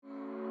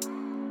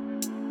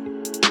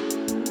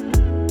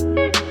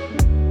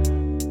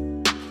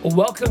Well,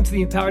 welcome to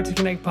the Empowered to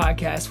Connect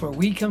podcast, where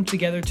we come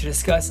together to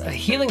discuss a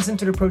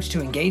healing-centered approach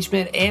to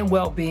engagement and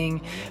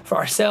well-being for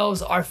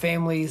ourselves, our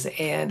families,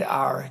 and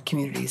our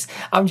communities.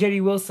 I'm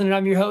JD Wilson, and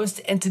I'm your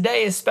host. And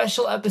today, a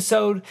special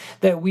episode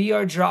that we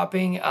are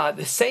dropping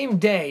the same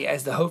day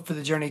as the Hope for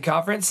the Journey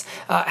conference.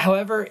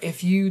 However,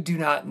 if you do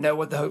not know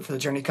what the Hope for the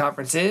Journey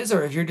conference is,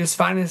 or if you're just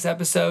finding this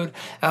episode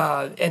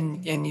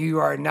and you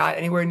are not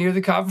anywhere near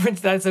the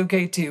conference, that's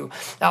okay too.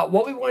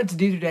 What we wanted to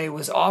do today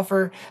was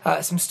offer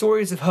some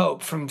stories of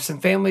hope from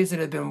some families that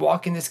have been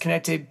walking this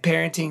connected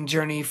parenting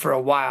journey for a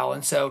while.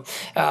 And so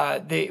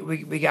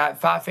we got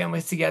 5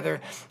 families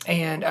together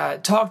and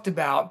talked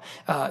about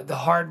the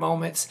hard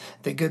moments,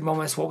 the good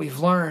moments, what we've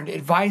learned,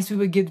 advice we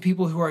would give to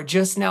people who are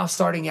just now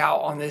starting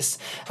out on this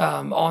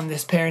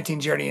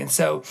parenting journey. And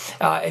so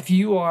if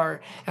you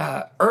are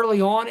early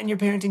on in your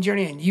parenting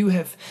journey and you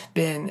have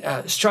been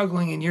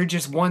struggling and you're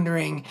just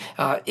wondering,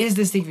 is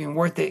this even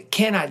worth it?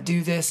 Can I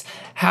do this?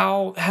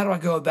 How do I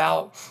go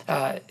about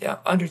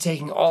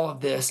undertaking all of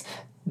this?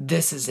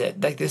 This is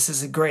it. This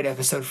is a great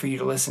episode for you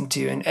to listen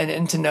to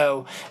and to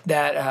know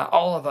that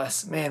all of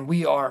us, man,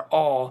 we are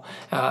all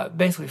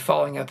basically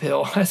falling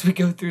uphill as we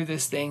go through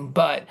this thing,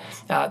 but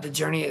the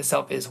journey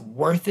itself is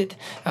worth it.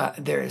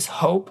 There is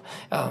hope,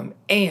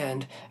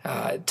 and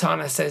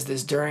Tana says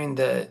this during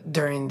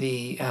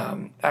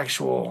the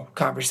actual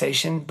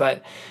conversation,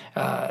 but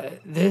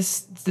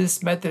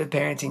this method of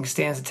parenting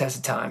stands the test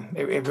of time.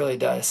 It really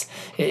does.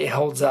 It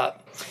holds up.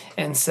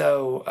 And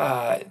so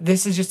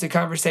this is just a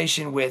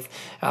conversation with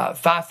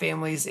 5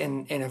 families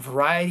in a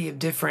variety of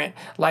different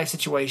life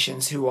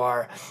situations who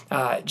are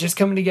just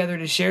coming together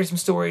to share some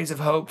stories of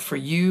hope for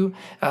you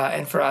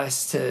and for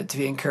us to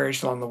be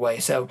encouraged along the way.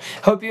 So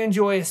hope you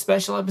enjoy a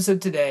special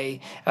episode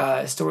today,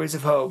 Stories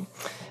of Hope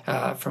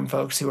from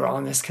folks who are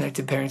on this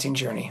connected parenting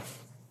journey.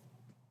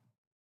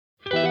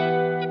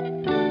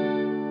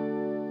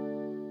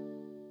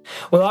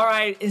 Well, all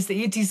right, it's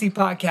the ETC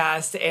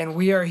podcast, and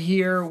we are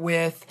here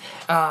with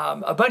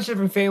a bunch of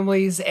different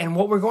families, and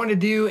what we're going to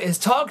do is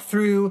talk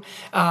through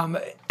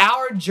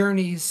our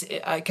journeys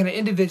kind of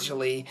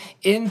individually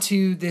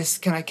into this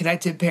kind of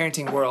connected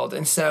parenting world.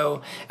 And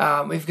so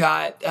we've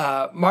got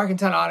Mark and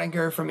Tana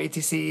Ottinger from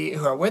ETC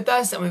who are with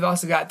us, and we've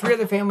also got 3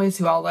 other families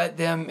who I'll let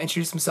them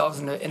introduce themselves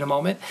in a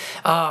moment.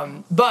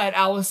 But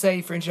I will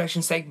say, for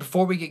introduction's sake,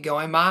 before we get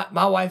going, my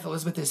wife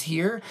Elizabeth is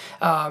here,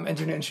 and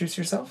do you want to introduce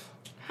yourself?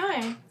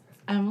 Hi.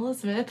 I'm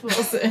Elizabeth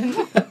Wilson,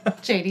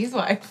 JD's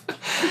wife.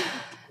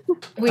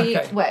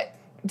 What?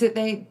 Did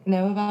they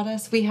know about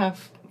us? We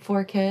have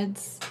 4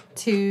 kids,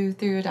 2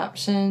 through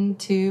adoption,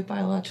 2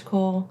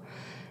 biological.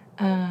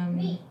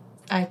 I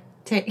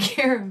take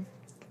care of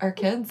our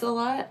kids a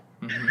lot.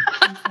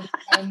 Mm-hmm.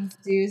 And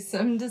do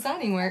some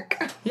designing work.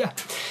 Yeah.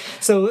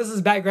 So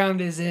Liz's background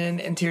is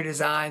in interior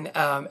design,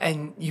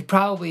 and you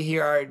probably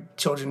hear our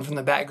children from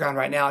the background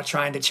right now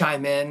trying to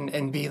chime in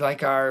and be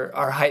like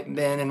our hype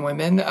men and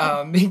women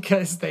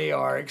because they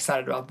are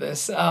excited about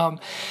this. So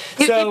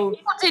if people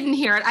didn't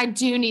hear it, I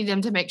do need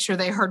them to make sure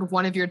they heard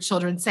one of your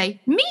children say,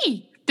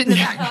 me, in the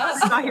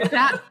background. Did I hear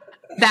that?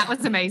 That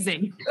was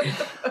amazing.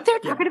 They're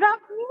talking about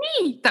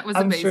me. That was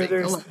amazing.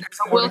 Sure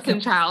a Wilson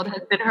child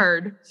has been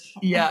heard.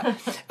 Yeah.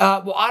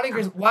 Well,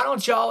 Ottingers, why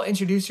don't y'all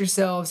introduce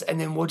yourselves,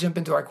 and then we'll jump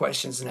into our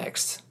questions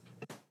next.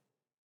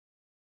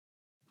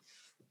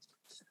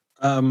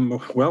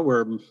 Well,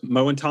 we're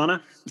Mo and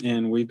Tana,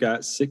 and we've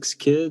got 6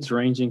 kids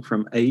ranging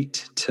from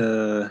 8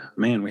 to,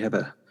 man, we have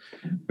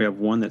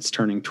one that's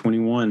turning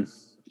 21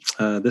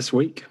 this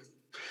week.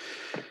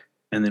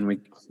 And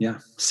then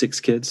 6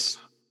 kids.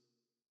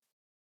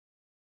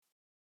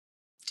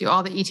 Do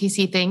all the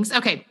ETC things.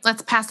 Okay,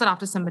 let's pass it off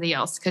to somebody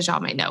else because y'all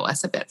may know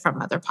us a bit from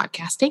other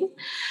podcasting.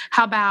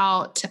 How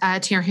about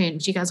Terhune?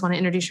 Do you guys want to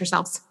introduce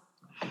yourselves?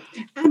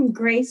 I'm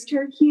Grace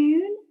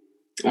Terhune.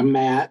 I'm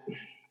Matt.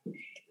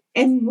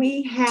 And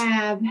we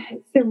have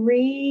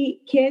 3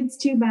 kids,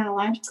 2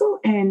 biological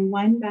and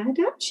 1 by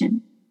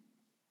adoption.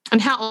 And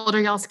how old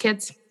are y'all's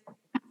kids?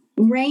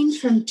 Range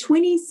from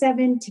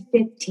 27 to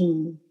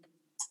 15.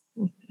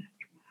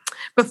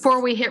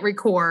 Before we hit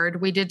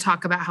record, we did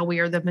talk about how we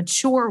are the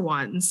mature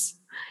ones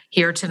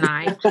here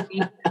tonight.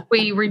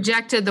 we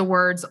rejected the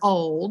words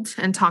old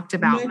and talked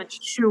about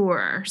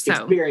mature.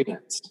 So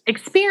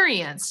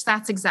experienced.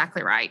 That's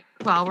exactly right.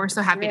 Well, we're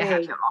so happy to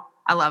have y'all.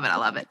 I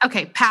love it.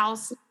 Okay,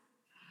 pals.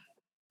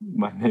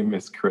 My name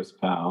is Chris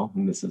Powell,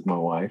 and this is my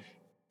wife.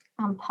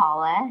 I'm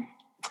Paula.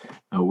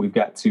 We've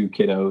got 2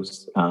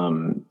 kiddos,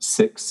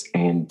 6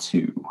 and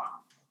 2.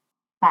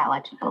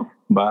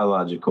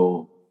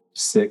 Biological,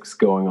 6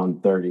 going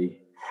on 30,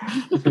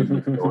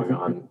 going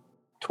on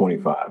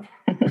 25.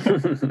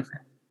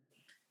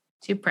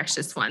 2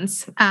 precious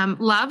ones.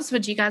 Loves,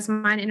 would you guys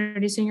mind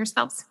introducing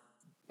yourselves?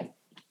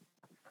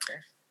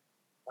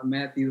 I'm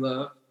Matthew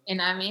Love.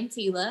 And I'm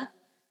Antila.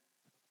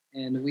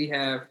 And we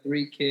have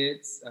 3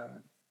 kids.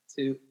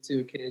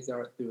 Two kids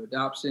are through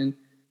adoption,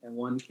 and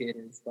 1 kid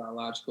is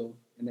biological.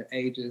 And their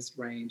ages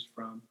range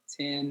from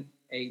 10,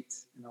 8,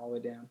 and all the way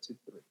down to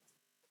 3.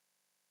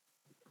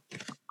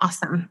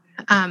 Awesome.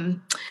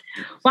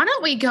 Why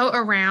don't we go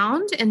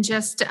around and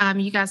just,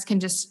 you guys can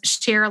just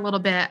share a little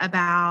bit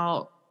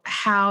about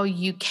how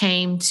you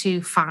came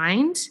to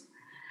find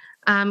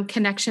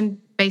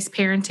connection-based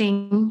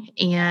parenting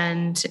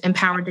and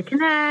Empowered to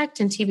Connect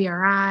and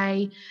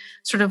TBRI,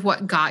 sort of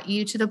what got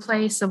you to the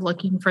place of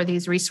looking for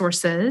these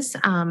resources.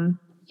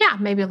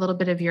 Maybe a little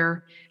bit of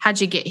your how'd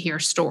you get here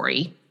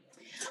story.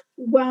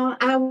 Well,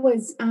 I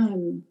was,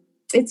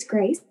 it's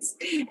Grace,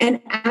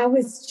 and I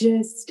was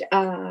just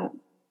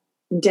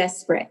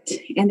desperate.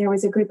 And there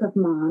was a group of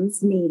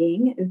moms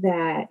meeting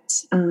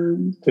that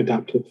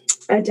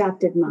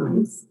adopted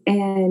moms.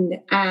 And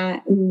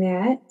I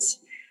met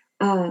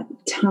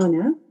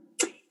Tana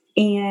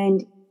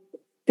and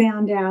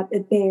found out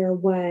that there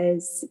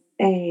was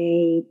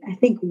I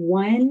think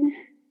one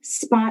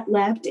spot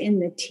left in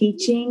the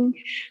teaching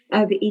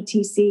of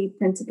ETC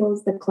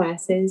principles, the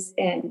classes.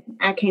 And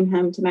I came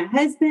home to my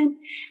husband.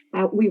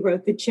 We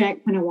wrote the check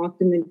when I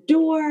walked in the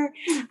door.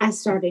 I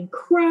started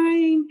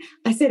crying.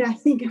 I said, I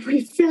think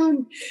we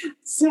found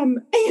some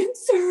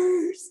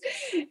answers.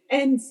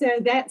 And so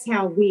that's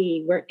how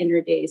we were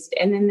introduced.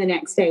 And then the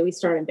next day we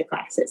started the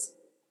classes.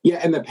 Yeah,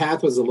 and the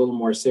path was a little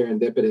more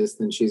serendipitous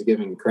than she's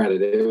giving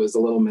credit. It was a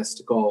little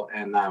mystical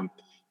and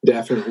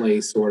definitely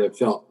sort of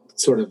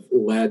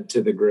led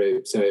to the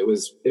group. So it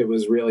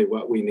was really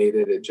what we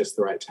needed at just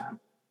the right time.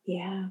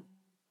 Yeah.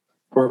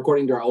 Or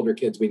according to our older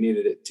kids, we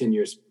needed it 10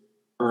 years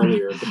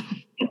earlier.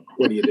 But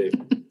what do you do?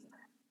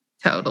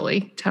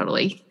 Totally.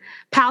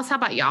 Pals, how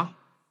about y'all?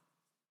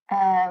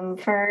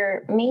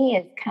 For me,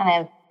 it's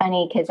kind of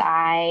funny because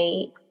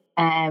I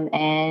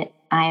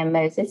am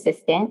Mo's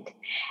assistant.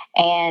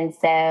 And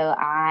so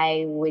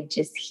I would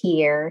just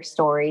hear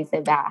stories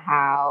about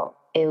how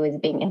it was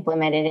being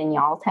implemented in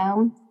y'all's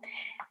home.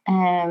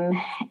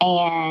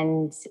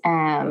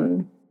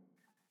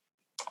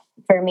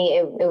 For me,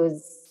 it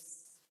was,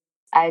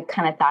 I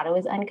kind of thought it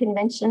was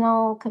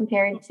unconventional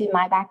compared to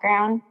my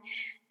background,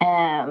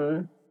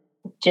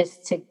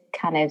 just to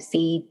kind of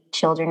see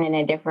children in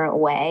a different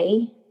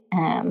way,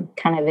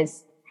 kind of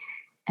as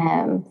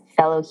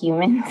fellow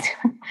humans.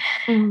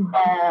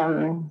 And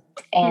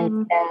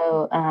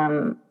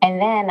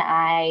then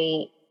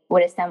I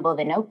would assemble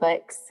the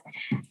notebooks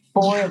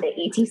for the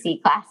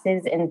ETC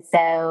classes. And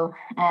so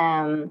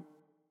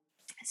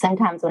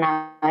sometimes when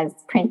I was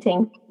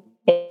printing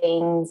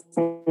things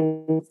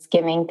and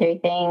skimming through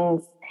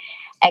things,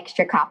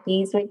 extra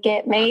copies would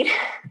get made.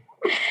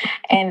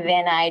 And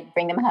then I'd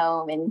bring them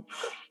home and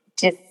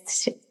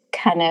just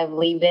kind of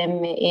leave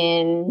them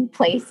in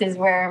places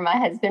where my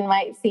husband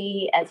might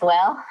see as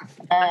well.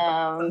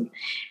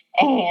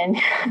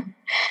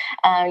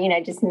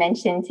 Just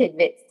mention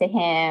tidbits to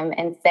him.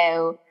 And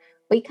so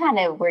we kind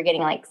of were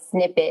getting like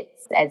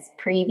snippets as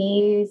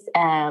previews.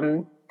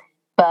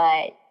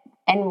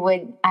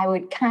 I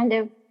would kind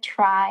of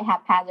try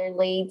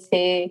haphazardly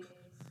to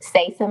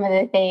say some of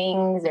the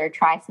things or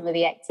try some of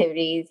the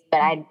activities,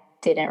 but I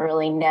didn't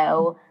really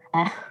know.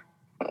 I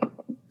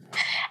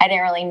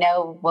didn't really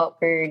know what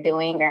we're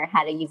doing or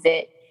how to use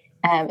it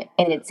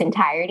in its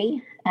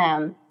entirety.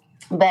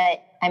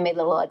 But I made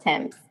little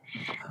attempts.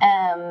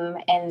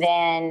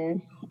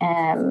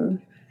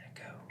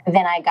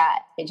 Then I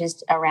got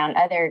just around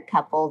other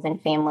couples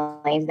and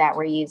families that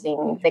were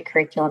using the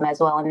curriculum as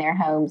well in their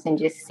homes and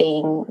just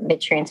seeing the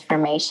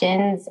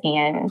transformations.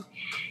 And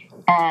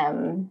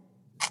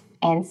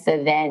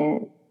so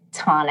then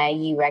Tana,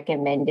 you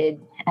recommended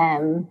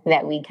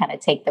that we kind of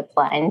take the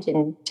plunge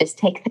and just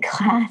take the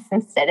class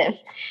instead of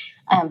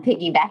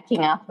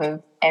piggybacking off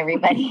of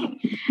everybody.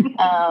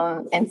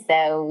 And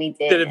so we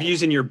did. Instead of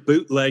using your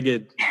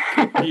bootlegged.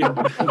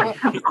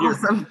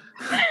 Awesome.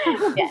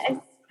 Yes.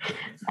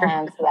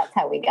 So that's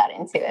how we got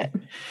into it.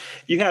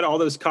 You had all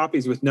those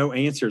copies with no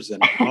answers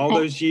in it. All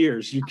those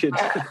years you could.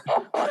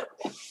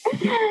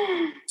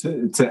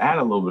 To add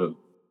a little bit of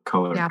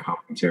color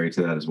commentary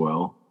to that as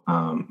well.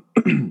 I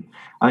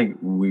think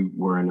we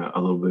were in a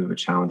little bit of a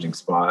challenging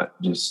spot,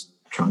 just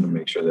trying to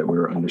make sure that we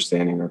were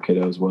understanding our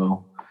kiddos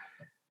well.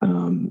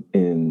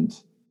 And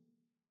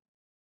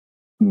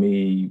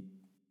me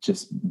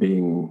just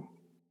being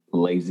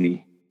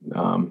lazy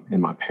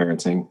in my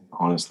parenting,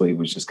 honestly,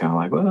 was just kind of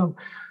like, well,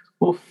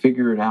 we'll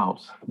figure it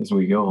out as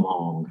we go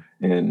along.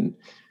 And,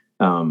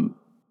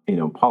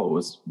 Paula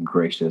was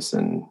gracious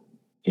and,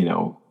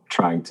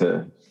 trying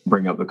to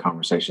bring up the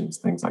conversations,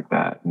 things like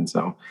that. And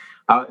so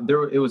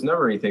it was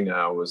never anything that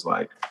I was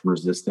like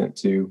resistant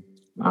to,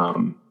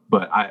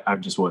 but I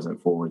just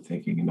wasn't forward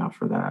thinking enough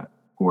for that.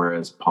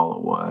 Whereas Paula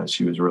was,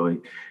 she was really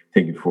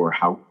thinking for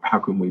how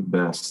can we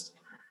best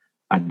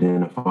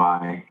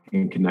identify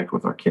and connect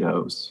with our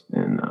kiddos.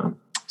 And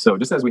so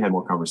just as we had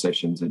more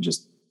conversations,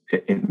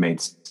 it made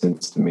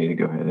sense to me to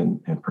go ahead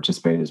and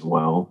participate as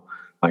well,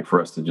 like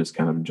for us to just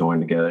kind of join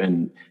together.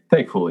 And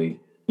thankfully,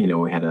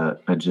 we had a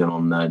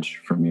gentle nudge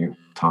from you,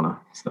 Tana.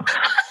 So.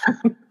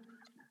 Thank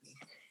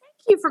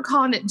you for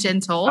calling it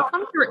gentle.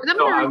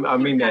 I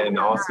mean that in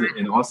all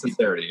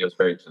sincerity. It was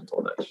very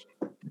gentle nudge.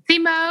 See,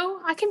 Mo,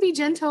 I can be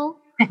gentle.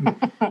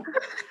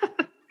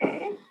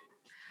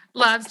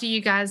 Loves, do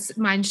you guys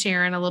mind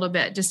sharing a little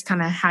bit, just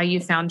kind of how you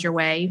found your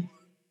way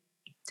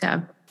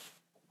to?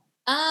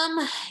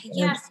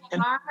 Yes,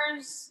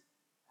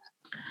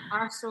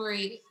 our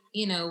story,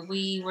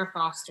 we were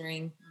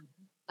fostering,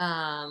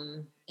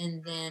 and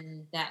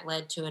then that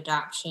led to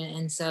adoption.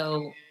 And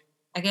so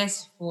I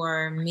guess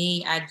for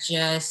me, I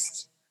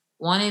just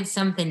wanted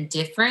something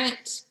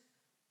different,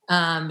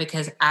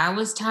 because I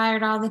was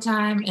tired all the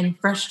time and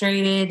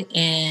frustrated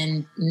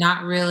and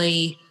not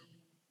really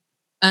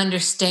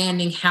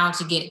understanding how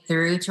to get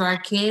through to our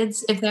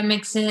kids, if that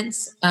makes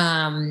sense.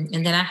 And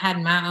then I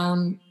had my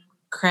own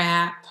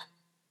crap.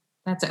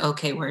 That's an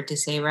okay word to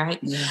say, right?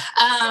 Yeah.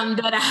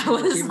 That I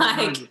was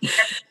like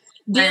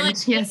dealing.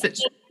 Yes,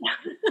 it's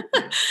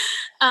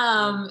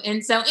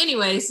and so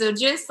anyway, so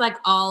just like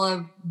all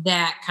of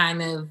that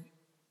kind of,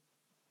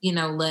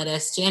 led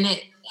us to, and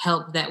it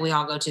helped that we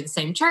all go to the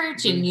same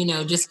church, and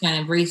just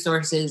kind of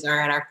resources are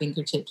at our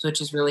fingertips,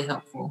 which is really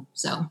helpful.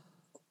 So.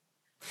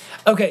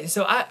 Okay,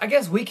 so I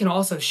guess we can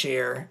also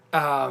share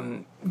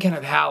kind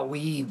of how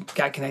we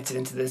got connected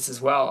into this as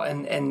well,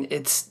 and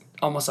it's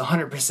almost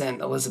 100%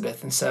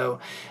 Elizabeth. And so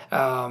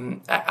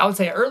I would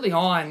say early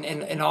on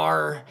in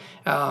our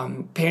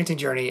parenting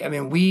journey, I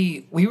mean,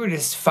 we were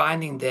just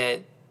finding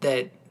that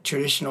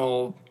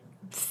traditional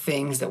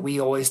things that we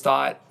always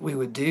thought we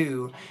would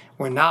do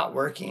were not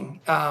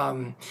working.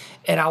 And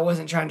I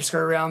wasn't trying to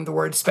skirt around the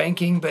word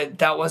spanking, but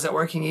that wasn't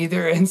working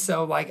either. And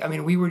so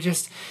we were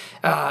just,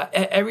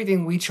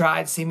 everything we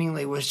tried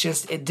seemingly was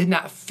just, it did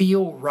not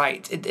feel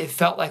right. It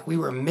felt like we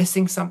were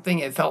missing something.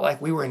 It felt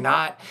like we were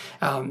not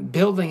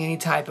building any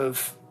type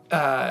of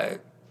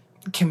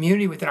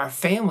community within our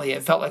family.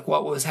 It felt like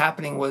what was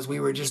happening was we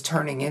were just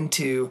turning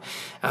into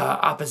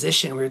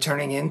opposition. We were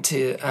turning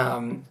into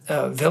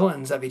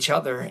villains of each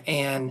other,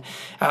 and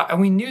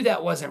we knew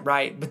that wasn't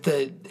right. But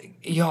the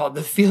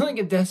feeling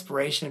of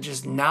desperation of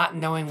just not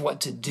knowing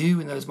what to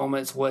do in those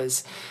moments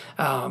was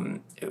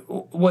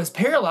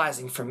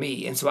paralyzing for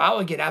me. And so I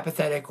would get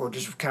apathetic or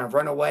just kind of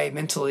run away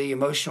mentally,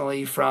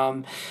 emotionally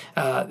from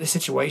the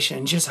situation,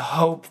 and just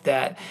hope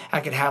that I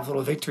could have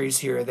little victories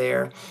here or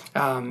there.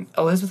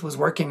 Elizabeth was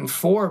working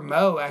for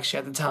Mo actually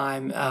at the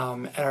time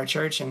at our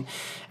church, and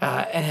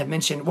had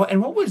mentioned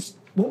what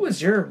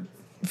was your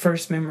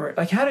first memory?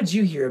 Like, how did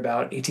you hear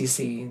about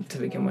ETC to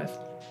begin with?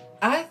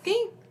 I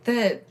think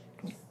that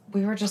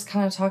we were just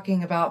kind of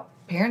talking about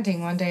parenting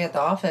one day at the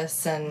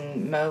office,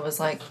 and Mo was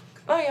like,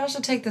 "Oh, y'all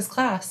should take this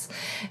class."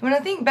 And when I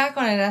think back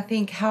on it, I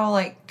think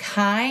how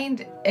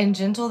kind and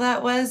gentle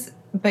that was.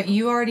 But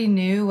you already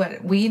knew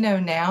what we know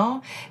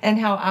now, and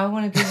how I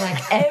want to be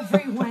like,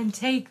 everyone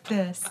take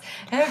this,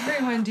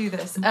 everyone do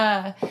this.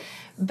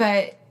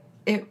 But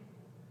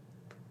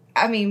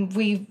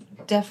we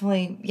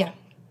definitely,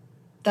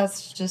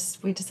 that's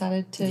just, we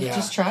decided to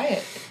just try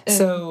it. And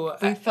so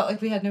we felt like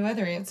we had no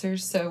other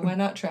answers, so why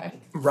not try?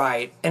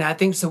 Right. And I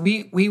think so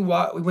we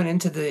went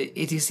into the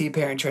ETC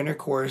parent trainer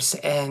course,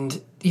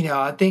 and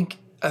I think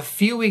a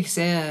few weeks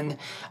in,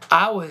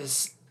 I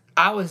was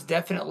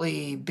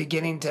definitely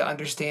beginning to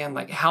understand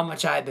how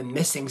much I had been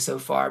missing so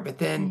far. But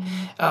then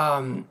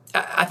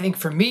I think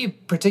for me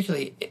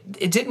particularly,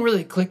 it didn't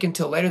really click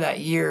until later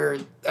that year.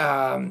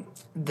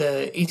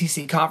 The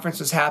ETC conference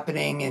was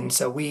happening, and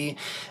so we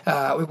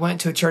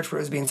went to a church where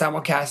it was being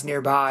simulcast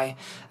nearby,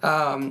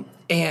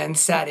 and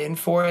sat in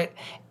for it.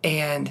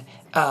 And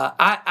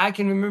I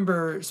can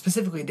remember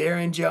specifically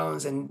Darren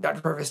Jones and Dr.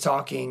 Purvis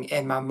talking,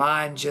 and my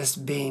mind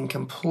just being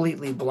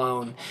completely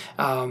blown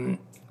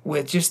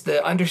with just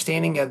the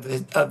understanding of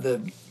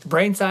the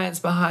brain science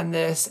behind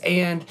this,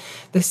 and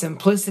the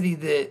simplicity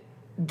that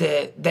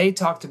they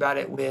talked about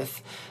it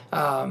with.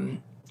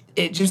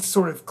 It just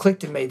sort of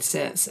clicked and made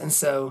sense. And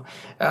so,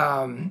 so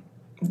I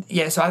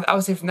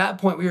would say from that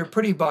point, we were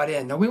pretty bought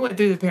in. Now, we went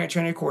through the parent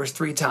trainer course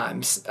 3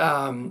 times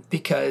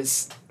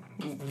because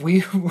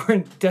we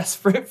were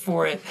desperate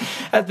for it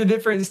at the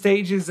different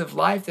stages of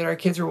life that our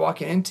kids were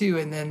walking into.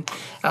 And then,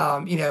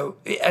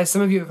 as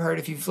some of you have heard,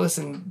 if you've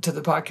listened to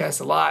the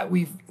podcast a lot,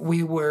 we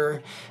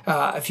were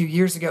a few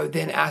years ago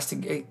then asked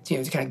to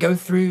kind of go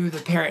through the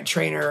parent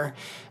trainer,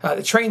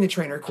 the train the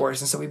trainer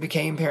course. And so we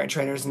became parent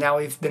trainers. And now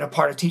we've been a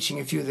part of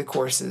teaching a few of the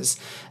courses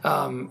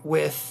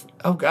with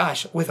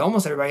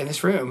almost everybody in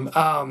this room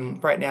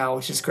right now,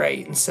 which is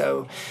great. And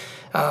so,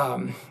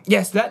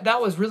 yes,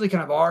 that was really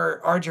kind of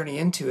our journey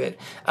into it.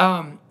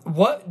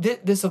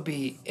 This will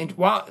be,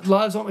 Loves,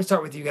 why don't we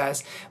start with you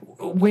guys?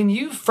 When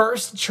you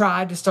first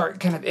tried to start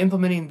kind of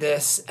implementing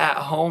this at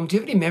home, do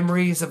you have any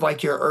memories of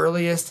your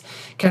earliest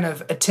kind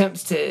of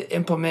attempts to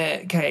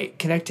implement kind of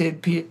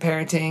connected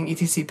parenting,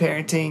 ETC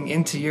parenting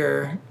into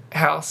your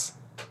house?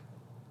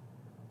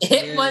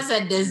 It was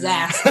a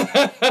disaster.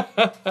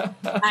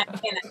 I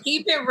can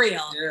keep it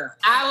real. Yeah.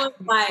 I was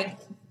like,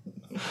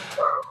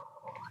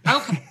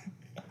 okay.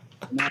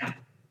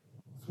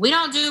 We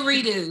don't do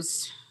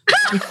redos.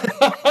 That's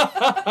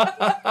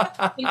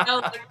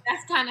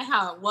kind of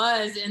how it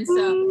was. And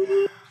so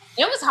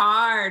it was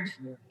hard.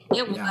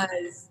 It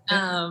was.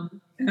 And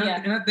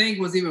I think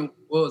what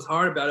was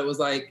hard about it was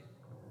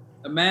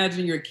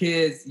imagine your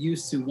kids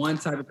used to one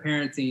type of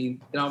parenting,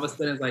 and all of a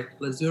sudden it's like,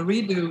 let's do a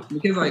redo. And the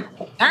kids like,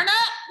 turn up.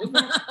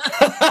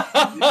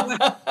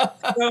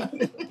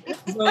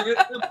 So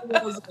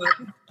it was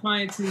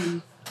trying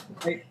to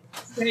like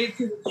stay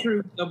to the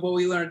truth of what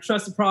we learned,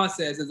 trust the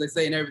process, as they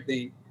say in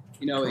everything,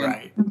 and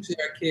Right.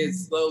 our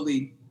kids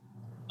slowly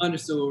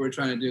understood what we're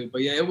trying to do.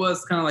 But yeah, it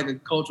was kind of like a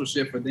cultural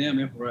shift for them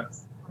and for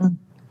us.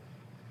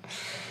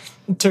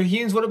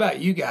 Terhune, what about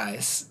you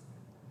guys?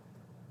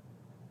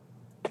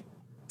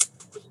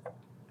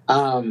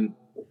 What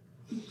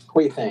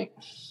do you think?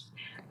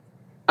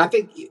 I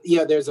think,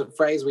 there's a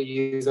phrase we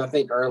use, I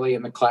think, early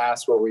in the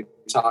class where we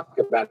talk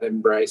about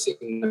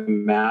embracing the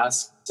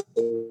mess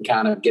and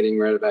kind of getting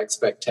rid of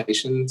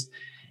expectations.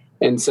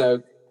 And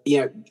so,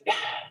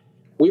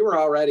 we were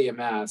already a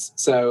mess.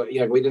 So,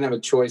 we didn't have a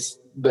choice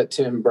but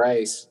to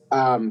embrace.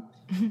 I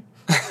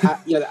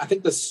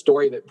think the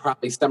story that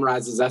probably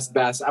summarizes us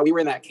best, we were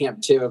in that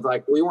camp too, of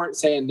like, we weren't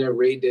saying no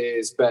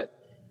redos, but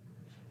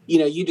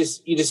you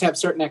just have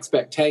certain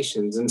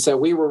expectations. And so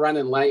we were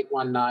running late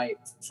one night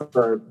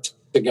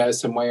to go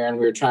somewhere, and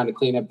we were trying to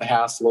clean up the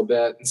house a little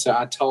bit. And so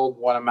I told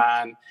one of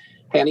mine,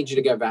 hey, I need you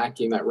to go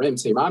vacuum that room.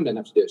 So your mom didn't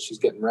have to do it. She's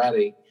getting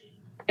ready.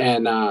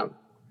 And I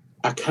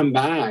come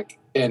back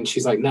and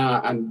she's like, no,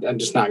 I'm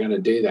just not going to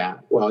do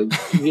that. Well,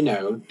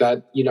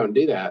 that you don't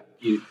do that.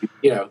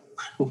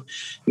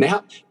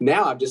 Now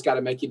I've just got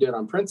to make you do it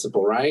on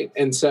principle. Right.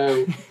 And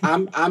so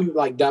I'm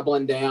like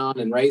doubling down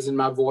and raising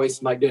my voice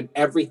and like doing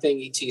everything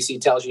ETC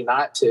tells you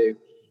not to.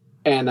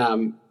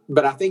 And,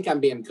 but I think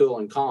I'm being cool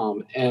and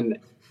calm. And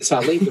so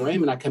I leave the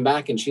room and I come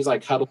back and she's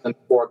like huddled in the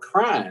floor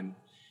crying.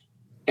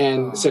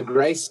 And so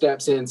Grace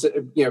steps in,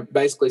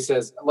 basically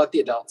says, let the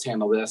adults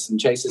handle this, and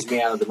chases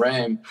me out of the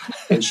room.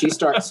 And she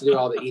starts to do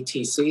all the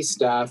ETC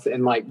stuff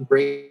and like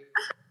brings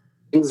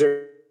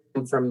her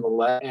from the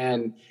left.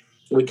 And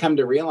we come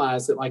to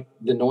realize that like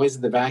the noise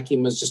of the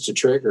vacuum was just a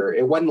trigger.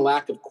 It wasn't a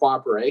lack of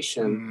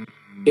cooperation.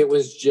 It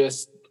was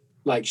just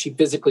like she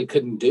physically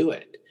couldn't do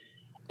it.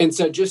 And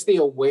so just the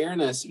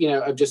awareness,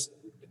 of just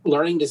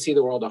learning to see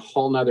the world a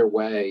whole nother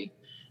way.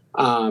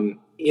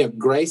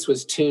 Grace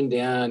was tuned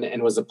in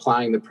and was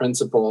applying the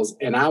principles,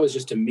 and I was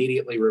just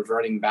immediately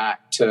reverting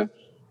back to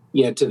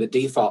the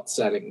default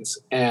settings,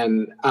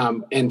 and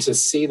to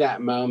see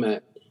that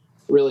moment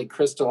really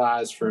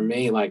crystallize for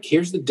me, like,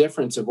 here's the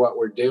difference of what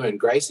we're doing.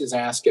 Grace is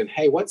asking,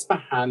 hey, what's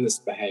behind this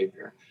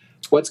behavior?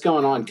 What's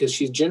going on? Because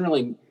she's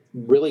generally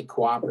really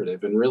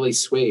cooperative and really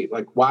sweet.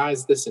 Like, why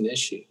is this an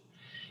issue?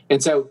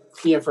 And so,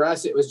 for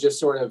us, it was just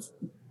sort of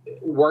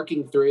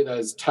working through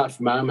those tough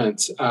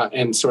moments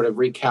and sort of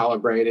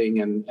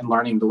recalibrating and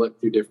learning to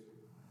look through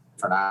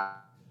different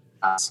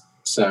eyes.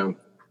 So,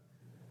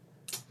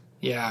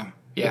 yeah,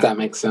 if that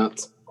makes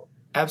sense.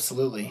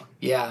 Absolutely,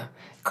 yeah.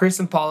 Chris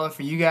and Paula,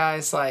 for you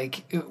guys,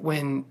 like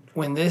when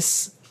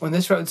this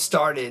road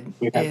started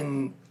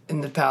in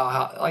the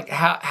PAL,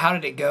 how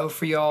did it go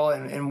for y'all,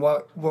 and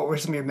what were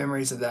some of your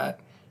memories of that?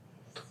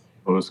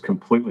 It was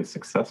completely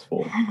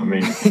successful. I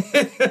mean,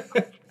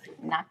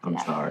 I'm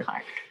sorry.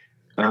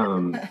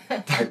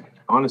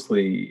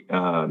 Honestly,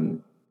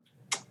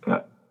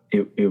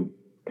 it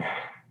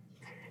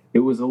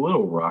was a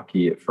little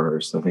rocky at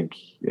first. I think,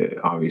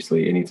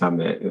 obviously, anytime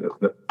that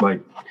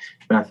like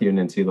Matthew and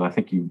Antila, I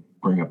think you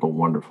bring up a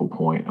wonderful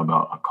point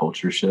about a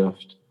culture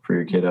shift for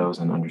your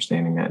kiddos and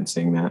understanding that and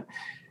seeing that.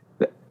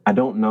 I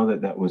don't know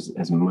that was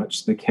as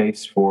much the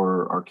case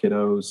for our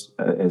kiddos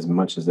as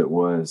much as it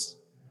was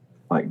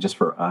like just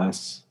for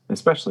us,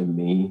 especially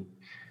me.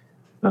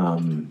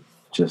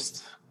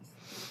 Just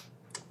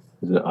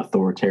is it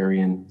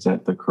authoritarian? Is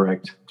that the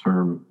correct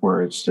term?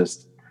 Where it's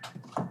just,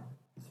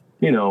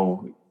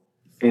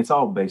 it's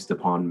all based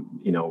upon,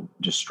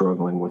 just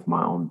struggling with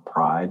my own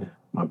pride,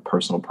 my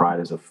personal pride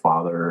as a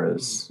father,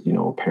 as,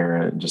 a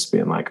parent, just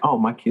being like, oh,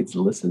 my kids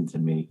listen to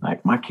me.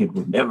 Like, my kid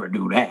would never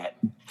do that.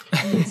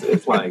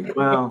 It's like,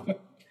 well,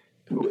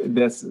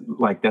 that's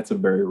a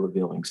very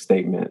revealing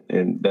statement.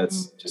 And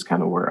that's just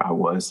kind of where I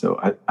was. So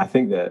I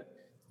think that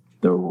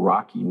the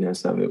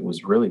rockiness of it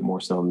was really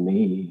more so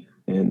me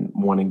and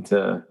wanting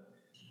to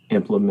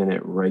implement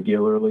it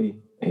regularly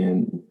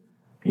and,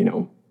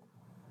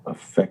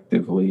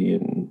 effectively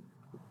and,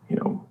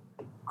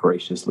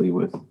 graciously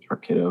with our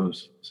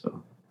kiddos.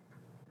 So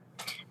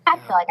I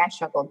feel like I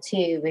struggled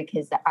too,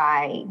 because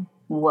I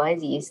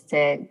was used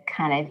to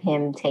kind of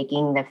him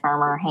taking the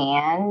firmer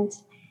hand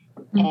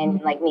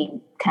and like me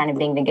kind of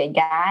being the good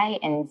guy.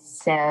 And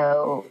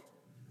so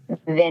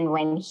then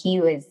when he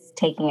was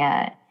taking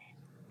a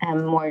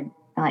more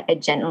like a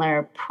gentler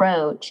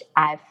approach,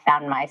 I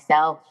found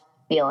myself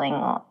feeling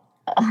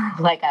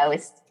like I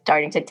was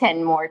starting to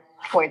tend more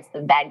towards the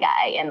bad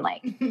guy, and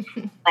like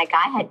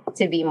I had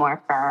to be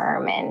more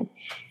firm. And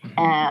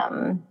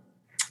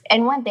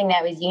one thing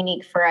that was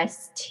unique for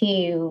us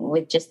too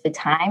with just the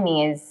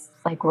timing is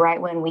like right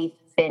when we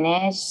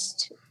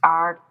finished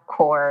our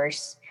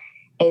course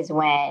is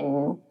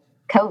when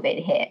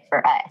COVID hit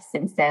for us.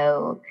 And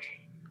so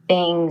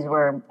things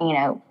were,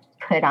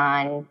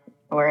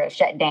 were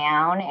shut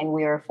down, and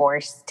we were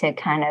forced to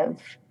kind of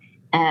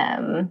be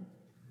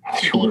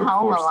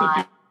home a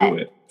lot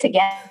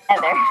together.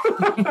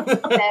 So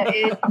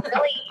it was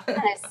really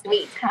kind of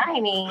sweet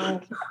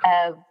timing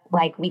of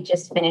like, we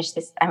just finished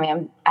this. I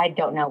mean, I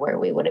don't know where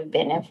we would have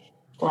been if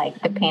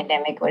like the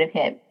pandemic would have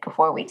hit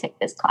before we took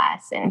this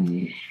class,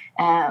 and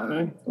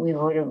we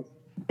would have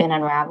been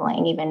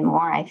unraveling even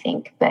more, I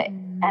think. But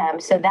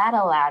so that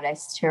allowed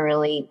us to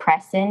really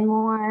press in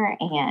more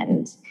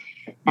and,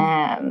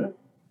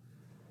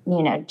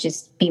 you know,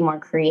 just be more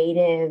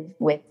creative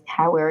with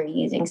how we were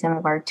using some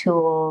of our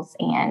tools.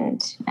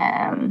 And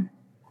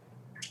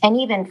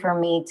even for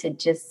me to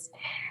just,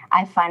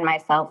 I find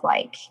myself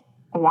like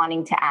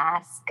wanting to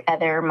ask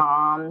other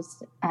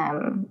moms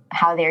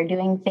how they're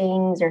doing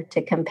things or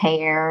to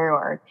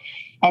compare,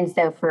 and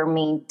so for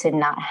me to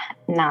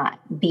not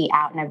be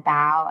out and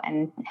about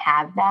and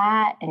have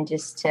that, and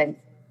just to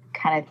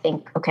kind of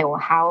think, okay, well,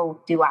 how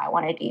do I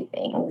want to do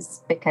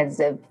things because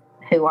of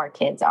who our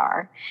kids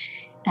are?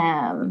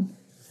 And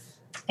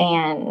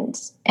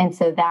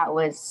so that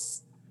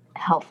was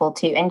helpful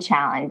too, and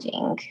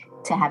challenging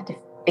to have to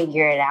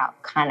figure it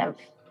out kind of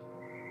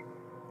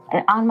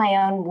on my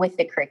own with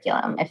the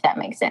curriculum, if that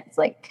makes sense,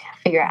 like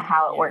figure out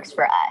how it works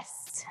for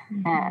us.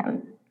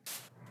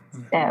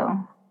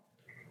 So.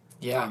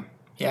 Yeah.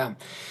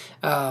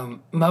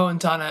 Mo and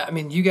Tana, I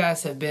mean, you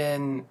guys have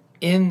been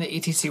in the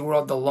ETC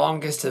world the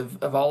longest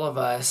of all of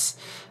us.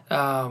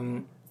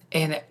 And,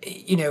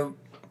 you know,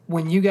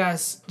 when you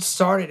guys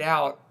started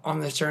out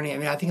on this journey, I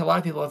mean, I think a lot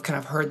of people have kind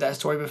of heard that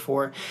story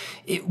before.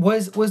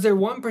 Was there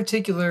one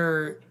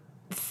particular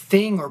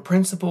thing or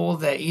principle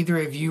that either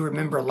of you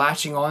remember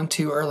latching on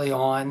to early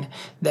on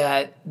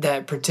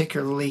that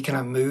particularly kind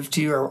of moved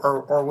you,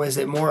 or was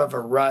it more of a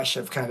rush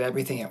of kind of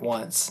everything at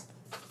once?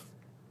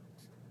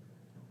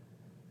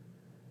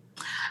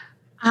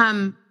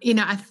 You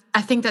know,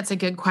 I think that's a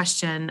good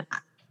question.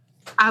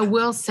 I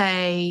will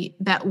say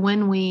that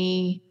when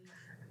we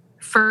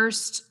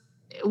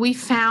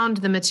found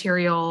the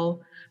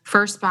material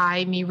first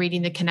by me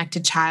reading The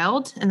Connected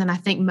Child, and then I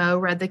think Mo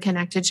read The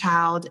Connected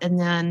Child, and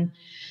then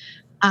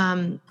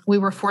we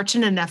were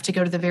fortunate enough to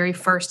go to the very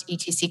first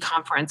ETC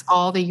conference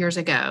all the years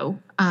ago.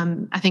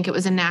 I think it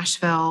was in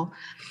Nashville.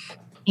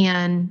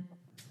 And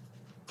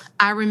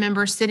I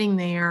remember sitting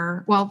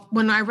there. Well,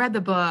 when I read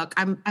the book,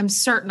 I'm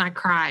certain I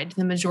cried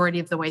the majority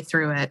of the way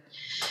through it,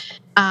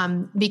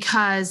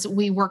 because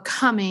we were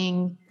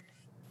coming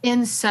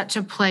in such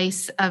a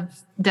place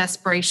of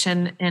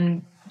desperation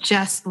and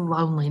just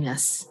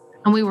loneliness.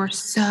 And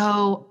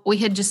we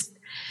had just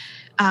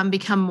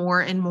become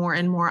more and more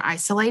and more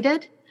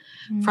isolated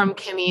from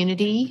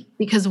community,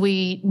 because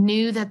we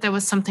knew that there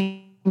was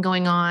something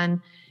going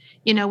on,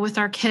 you know, with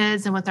our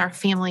kids and with our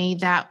family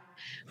that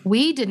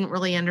we didn't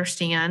really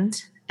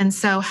understand. And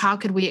so how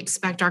could we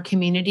expect our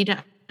community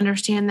to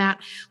understand that?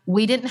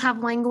 We didn't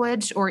have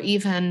language or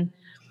even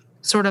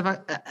sort of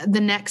the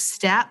next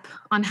step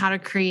on how to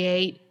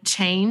create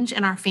change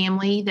in our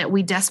family that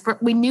we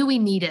knew we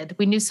needed.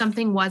 We knew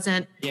something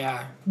wasn't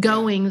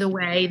going the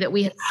way that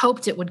we had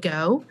hoped it would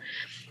go.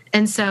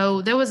 And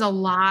so there was a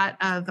lot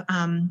of,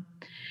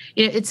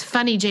 it's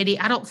funny, JD,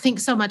 I don't think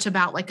so much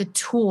about like a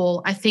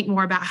tool. I think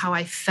more about how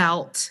I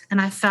felt.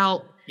 And I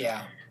felt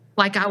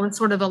like I was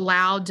sort of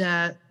allowed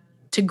to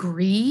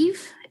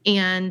grieve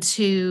and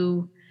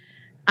to,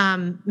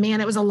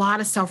 it was a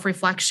lot of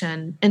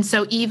self-reflection. And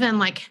so even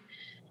like,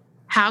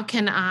 how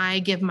can I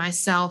give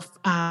myself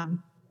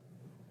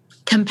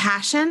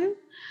compassion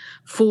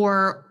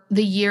for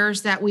the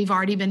years that we've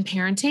already been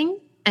parenting?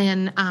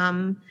 And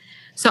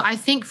so I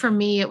think for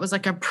me, it was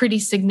like a pretty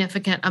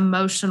significant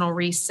emotional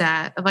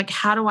reset of like,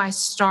 how do I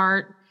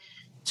start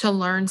to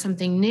learn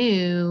something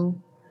new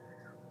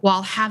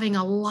while having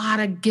a lot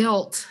of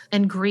guilt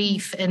and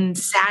grief and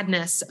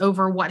sadness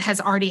over what has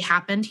already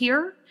happened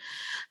here?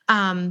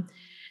 And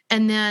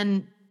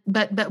then,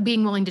 but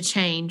being willing to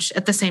change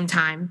at the same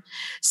time.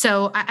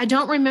 So I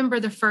don't remember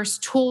the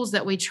first tools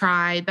that we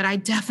tried, but I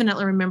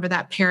definitely remember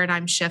that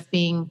paradigm shift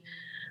being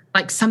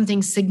like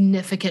something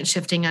significant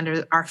shifting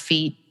under our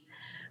feet.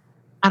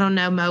 I don't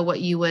know, Mo, what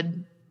you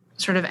would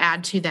sort of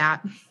add to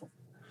that.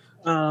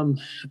 I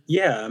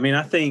mean,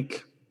 I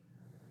think,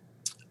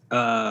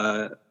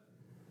 read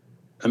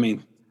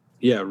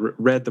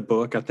the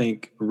book. I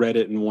think read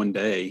it in one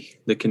day,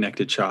 The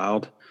Connected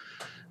Child.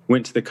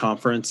 Went to the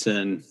conference,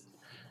 and,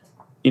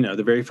 you know,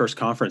 the very first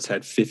conference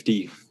had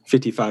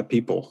 55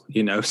 people,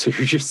 you know, so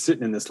you're just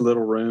sitting in this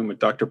little room with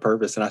Dr.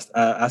 Purvis. And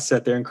I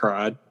sat there and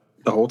cried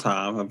the whole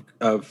time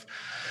of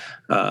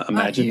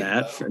imagine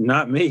that.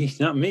 Not me.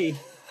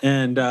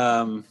 And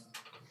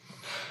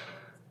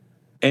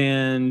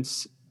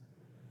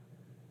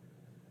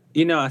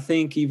you know, I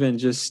think even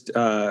just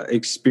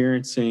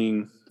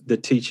experiencing the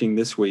teaching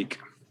this week,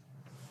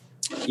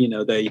 you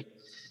know,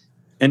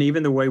 and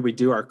even the way we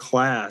do our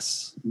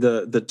class,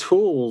 the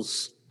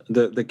tools,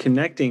 the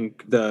connecting,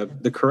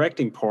 the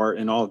correcting part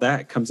and all of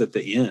that comes at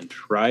the end,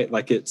 right?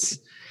 Like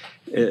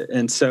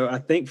and so I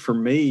think for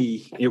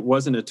me, it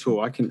wasn't a tool.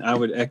 I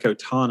would echo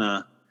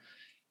Tana.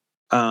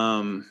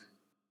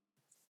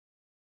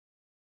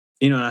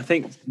 I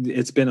think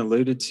it's been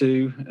alluded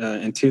to,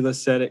 and Tila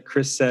said it,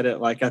 Chris said it.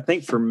 Like, I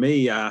think for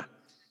me, I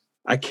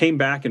came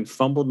back and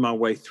fumbled my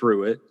way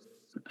through it.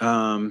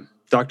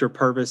 Dr.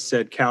 Purvis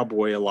said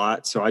cowboy a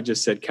lot, so I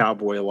just said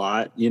cowboy a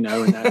lot, and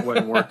that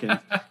wasn't working.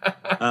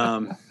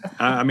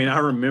 I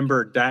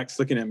remember Dax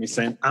looking at me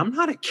saying, "I'm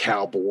not a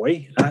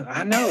cowboy."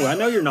 I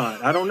know you're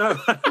not. I don't know.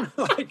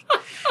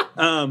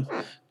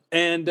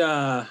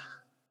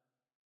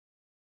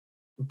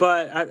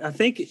 But I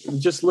think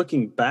just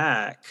looking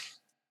back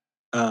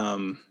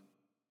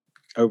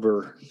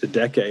over the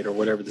decade or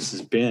whatever this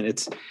has been,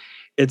 it's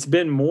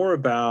been more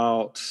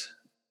about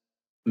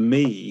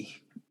me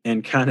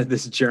and kind of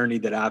this journey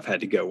that I've had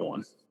to go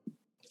on,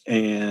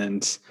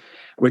 and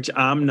which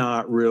I'm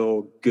not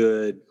real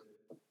good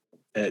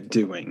at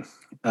doing.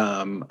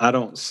 And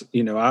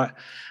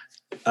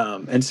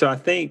so I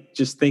think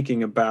just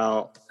thinking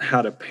about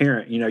how to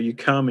parent, you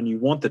come and you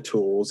want the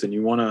tools and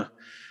you want to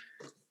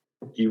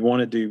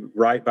do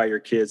right by your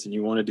kids and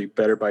you want to do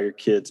better by your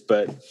kids.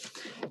 But,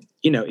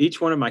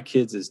 each one of my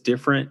kids is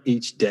different.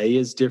 Each day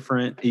is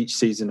different. Each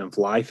season of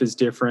life is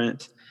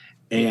different.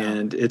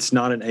 And it's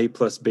not an A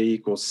plus B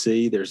equals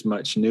C. There's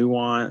much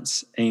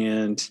nuance.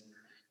 And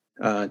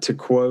to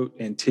quote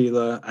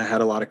Antila, I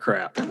had a lot of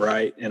crap,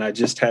 right? And I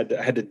just had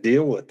to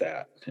deal with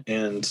that.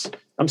 And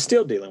I'm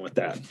still dealing with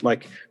that.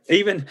 Like,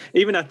 even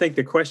I think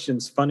the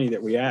question's funny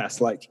that we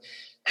asked, like,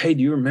 hey,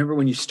 do you remember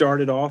when you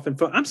started off?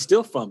 And I'm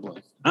still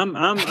fumbling. I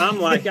want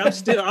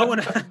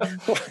to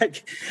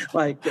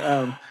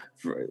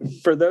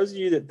for those of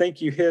you that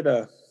think you hit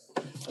a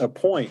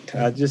point,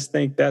 I just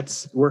think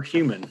we're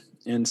human.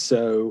 And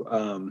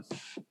so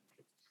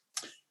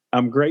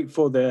I'm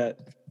grateful that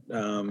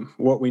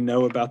what we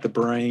know about the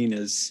brain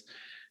is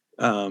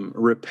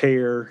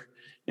repair,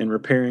 and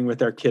repairing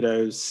with our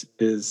kiddos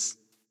is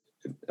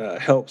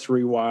helps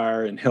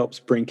rewire and helps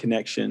bring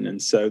connection.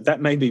 And so that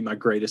may be my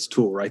greatest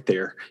tool right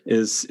there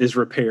is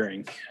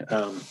repairing.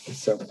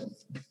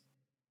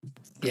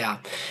 Yeah.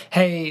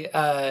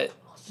 Hey,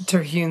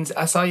 Terhunes,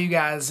 I saw you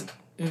guys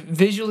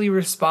visually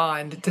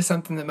respond to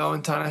something that Mo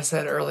and Tana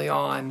said early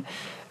on.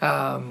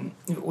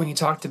 When you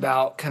talked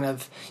about kind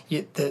of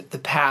the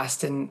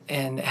past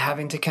and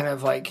having to kind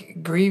of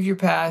like grieve your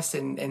past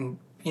and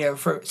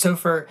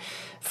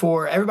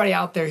for everybody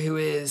out there who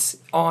is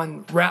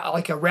on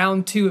a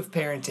round 2 of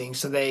parenting,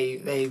 so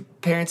they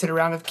parented a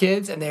round of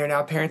kids and they are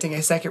now parenting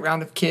a second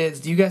round of kids.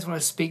 Do you guys want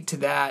to speak to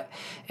that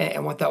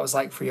and what that was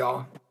like for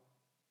y'all?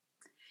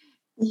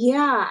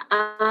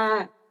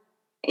 Yeah,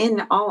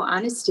 in all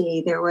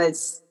honesty, there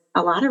was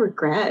a lot of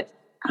regret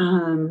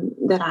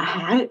that I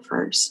had at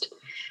first.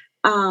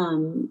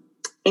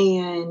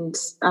 And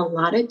a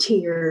lot of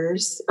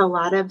tears, a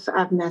lot of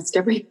I've messed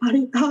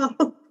everybody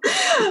up.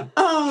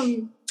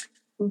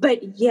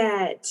 But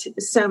yet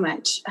so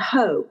much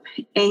hope.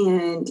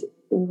 And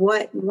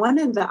one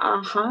of the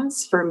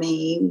ahas for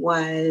me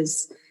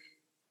was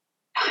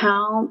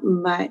how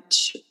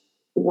much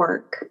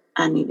work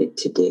I needed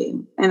to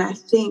do. And I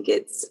think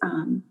it's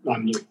on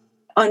you.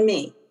 On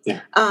me. Yeah.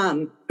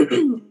 That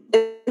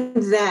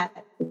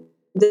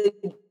the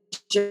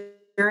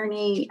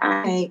journey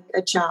I take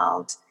a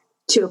child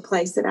to a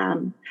place that I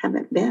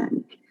haven't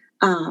been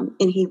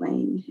in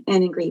healing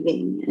and in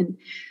grieving. And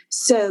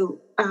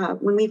so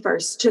when we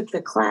first took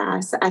the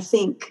class, I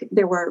think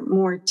there were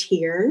more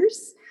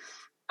tears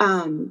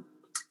and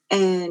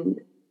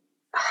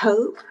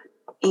hope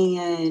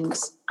and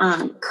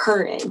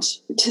courage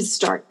to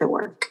start the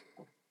work.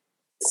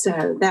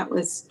 So that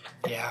was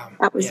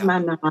my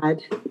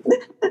nod.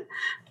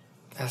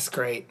 That's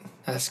great.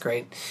 That's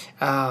great.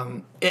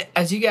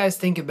 As you guys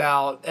think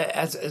about,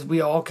 as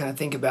we all kind of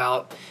think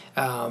about,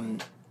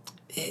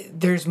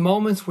 there's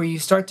moments where you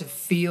start to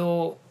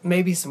feel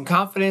maybe some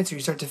confidence, or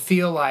you start to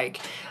feel like,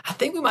 I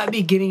think we might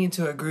be getting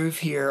into a groove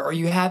here, or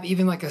you have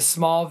even like a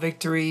small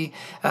victory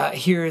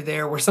here or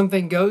there where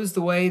something goes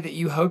the way that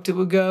you hoped it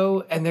would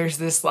go, and there's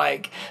this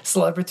like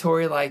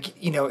celebratory, like,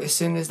 as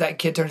soon as that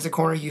kid turns the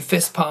corner, you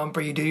fist pump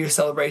or you do your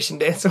celebration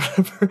dance or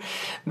whatever.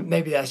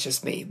 Maybe that's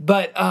just me.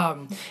 But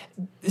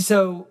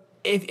so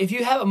if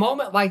you have a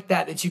moment like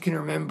that you can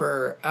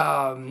remember,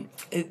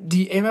 do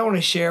you anybody want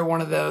to share one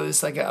of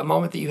those, like a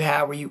moment that you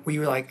had where you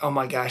were like, oh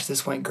my gosh,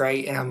 this went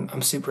great and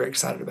I'm super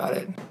excited about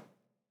it?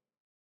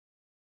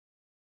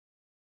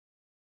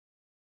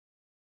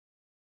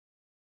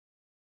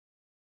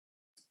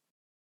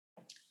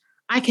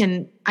 I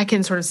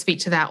can sort of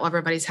speak to that while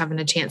everybody's having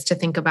a chance to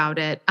think about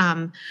it.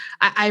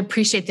 I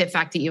appreciate the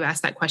fact that you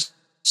asked that question,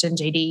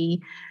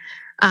 JD.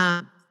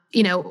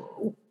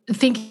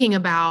 Thinking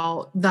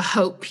about the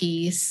hope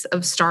piece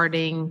of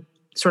starting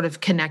sort of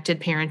connected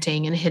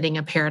parenting and hitting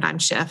a paradigm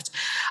shift.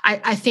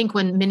 I think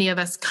when many of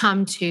us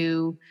come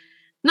to,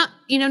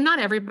 not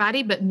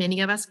everybody, but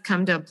many of us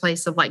come to a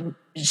place of like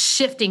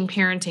shifting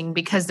parenting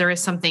because there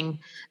is something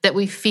that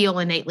we feel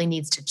innately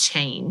needs to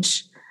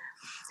change.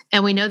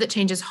 And we know that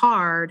change is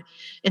hard.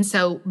 And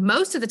so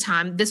most of the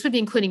time, this would be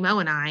including Mo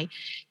and I,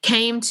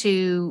 came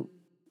to,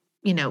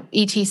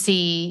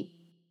 ETC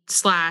 /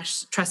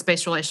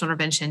 trust-based relational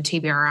intervention,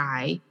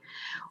 TBRI,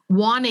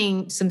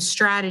 wanting some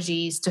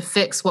strategies to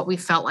fix what we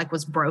felt like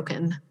was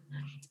broken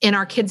in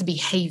our kids'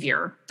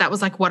 behavior. That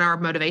was like what our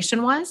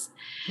motivation was.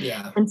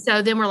 Yeah. And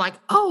so then we're like,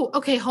 oh,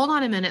 okay, hold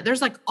on a minute.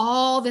 There's like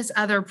all this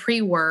other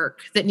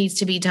pre-work that needs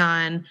to be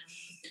done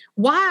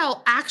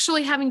while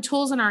actually having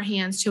tools in our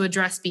hands to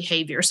address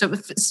behavior. So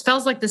it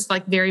feels like this,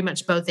 like very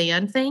much both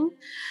and thing.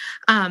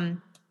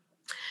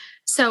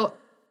 So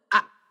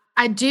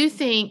I do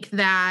think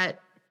that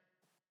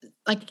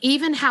like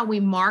even how we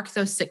mark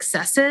those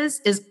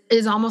successes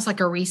is almost like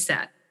a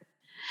reset,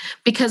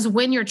 because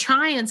when you're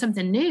trying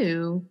something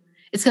new,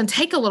 it's going to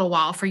take a little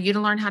while for you to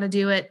learn how to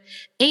do it.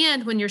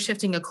 And when you're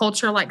shifting a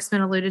culture, like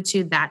Sven alluded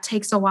to, that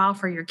takes a while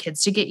for your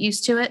kids to get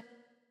used to it.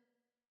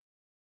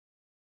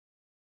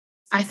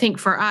 I think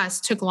for us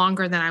took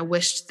longer than I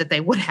wished that they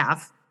would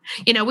have.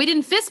 We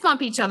didn't fist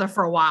bump each other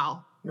for a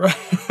while. Right.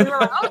 We were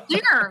like, oh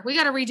dear, we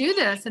got to redo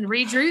this and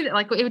redrew it.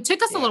 Like it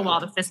took us a little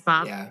while to fist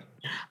bump. Yeah.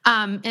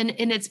 And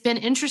it's been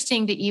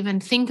interesting to even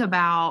think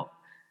about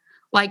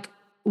like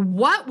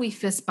what we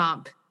fist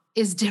bump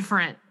is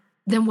different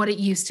than what it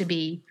used to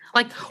be.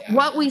 Like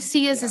what we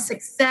see as a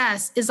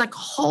success is like a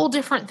whole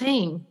different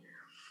thing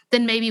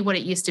than maybe what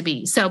it used to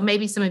be. So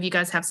maybe some of you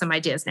guys have some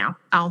ideas now.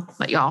 I'll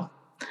let y'all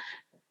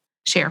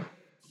share.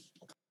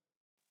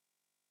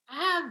 I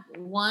have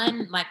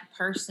one like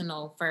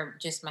personal for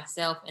just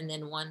myself and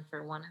then one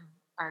for one of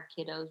our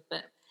kiddos.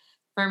 But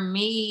for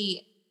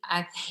me,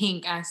 I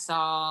think I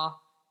saw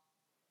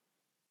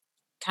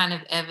kind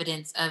of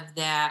evidence of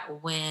that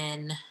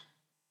when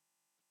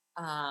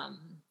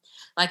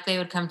like they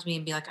would come to me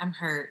and be like, I'm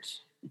hurt.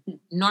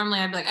 Normally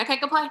I'd be like, okay,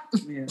 go play.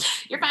 Yeah.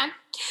 You're fine.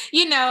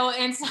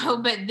 And so,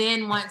 but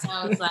then once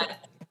I was like,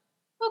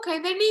 okay,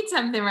 they need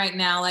something right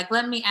now. Like,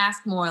 let me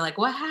ask more. Like,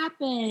 what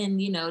happened?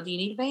 Do you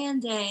need a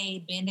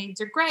Band-Aid?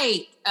 Band-Aids are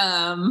great.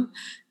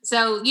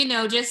 So,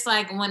 just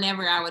like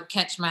whenever I would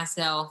catch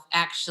myself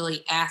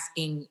actually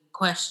asking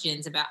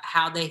questions about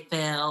how they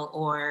felt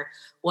or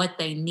what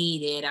they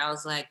needed, I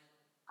was like,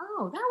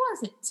 oh, that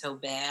wasn't so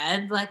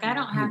bad. Like, I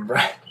don't have to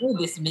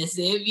be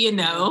dismissive,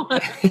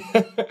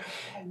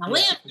 My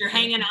limbs are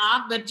hanging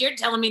off, but you're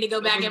telling me to go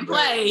back and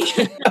play.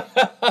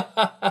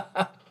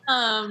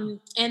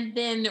 And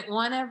then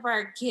one of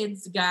our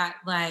kids got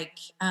like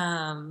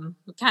kind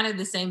of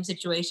the same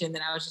situation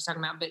that I was just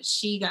talking about, but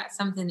she got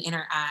something in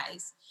her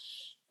eyes.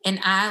 And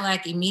I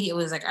like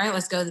immediately was like, all right,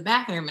 let's go to the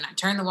bathroom. And I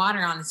turned the water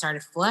on and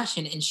started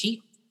flushing, and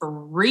she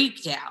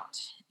freaked out.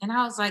 And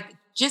I was like,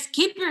 just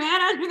keep your head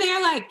under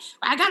there. Like,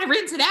 I got to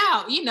rinse it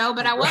out,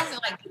 but I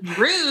wasn't like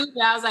rude.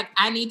 I was like,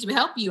 I need to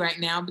help you right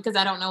now because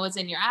I don't know what's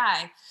in your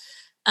eye.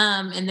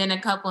 And then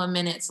a couple of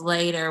minutes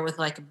later, with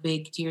like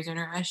big tears in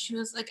her eyes, she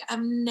was like,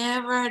 I've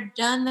never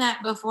done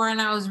that before. And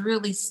I was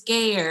really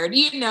scared,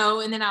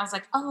 and then I was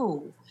like,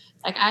 oh,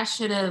 like I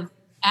should have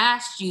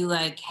asked you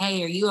like,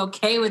 hey, are you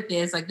okay with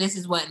this? Like, this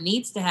is what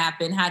needs to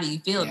happen. How do you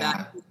feel about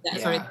it? That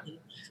sort of thing.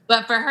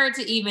 But for her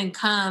to even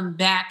come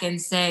back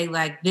and say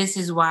like, this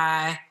is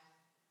why,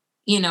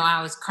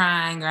 I was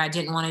crying or I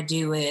didn't want to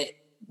do it,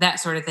 that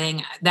sort of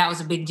thing. That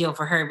was a big deal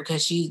for her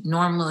because she'll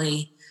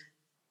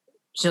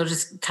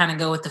just kind of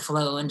go with the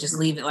flow and just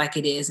leave it like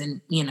it is.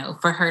 And,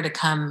 for her to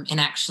come and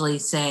actually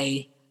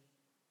say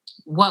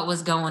what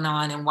was going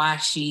on and why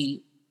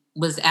she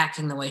was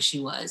acting the way she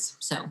was.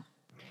 So.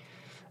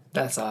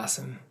 That's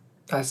awesome.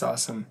 That's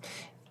awesome.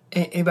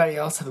 Anybody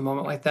else have a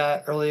moment like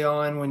that early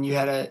on when you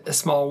had a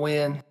small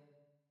win?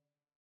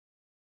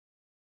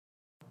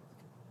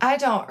 I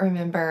don't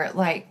remember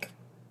like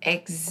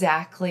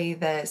exactly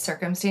the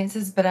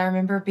circumstances, but I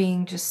remember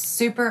being just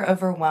super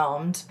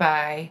overwhelmed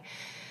by,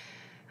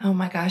 oh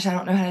my gosh, I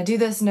don't know how to do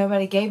this.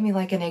 Nobody gave me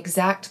like an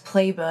exact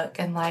playbook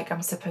and like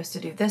I'm supposed to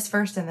do this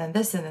first and then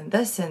this and then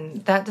this,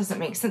 and that doesn't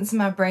make sense in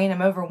my brain.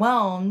 I'm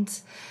overwhelmed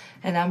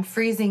and I'm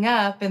freezing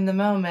up in the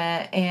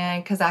moment,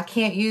 and because I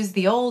can't use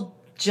the old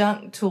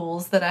junk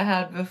tools that I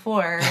had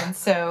before, and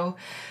so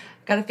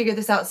got to figure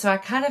this out. So I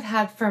kind of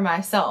had for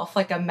myself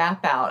like a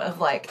map out of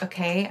like,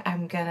 okay,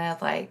 I'm gonna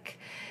like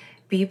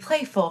be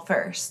playful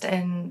first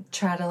and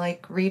try to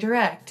like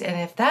redirect, and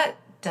if that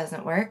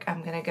doesn't work,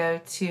 I'm gonna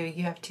go to,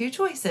 you have two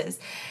choices.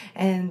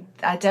 And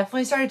I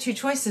definitely started two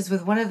choices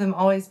with one of them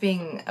always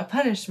being a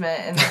punishment,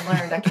 and then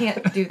learned I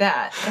can't do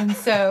that. And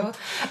so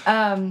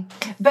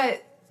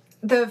but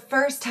the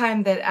first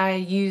time that I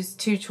used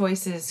two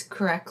choices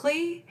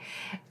correctly,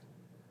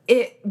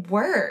 it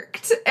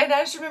worked. And I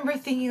just remember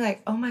thinking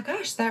like, oh my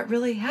gosh, that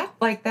really happened.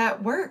 Like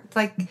that worked.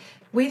 Like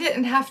we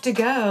didn't have to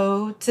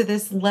go to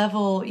this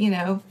level,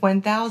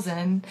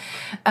 1,000.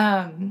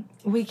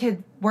 We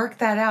could work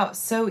that out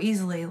so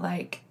easily.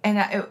 Like,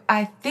 and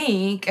I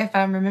think if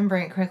I'm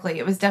remembering it correctly,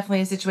 it was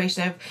definitely a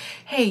situation of,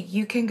 hey,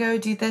 you can go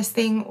do this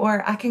thing,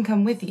 or I can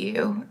come with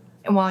you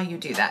while you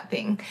do that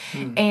thing.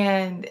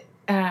 And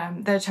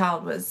the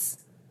child was,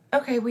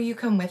 okay, will you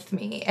come with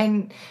me?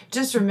 And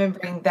just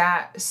remembering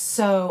that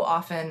so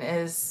often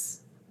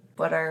is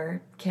what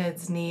our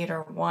kids need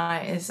or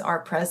want, is our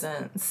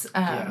presence,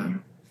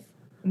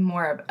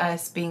 more of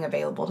us being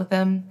available to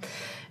them.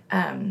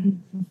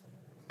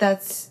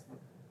 That's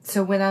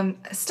so when I'm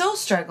still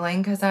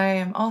struggling, because I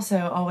am also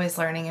always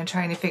learning and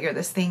trying to figure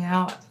this thing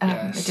out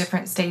at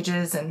different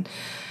stages, and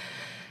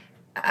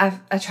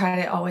I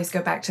try to always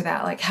go back to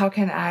that, like, how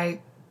can I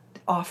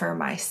offer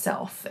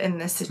myself in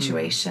this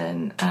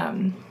situation,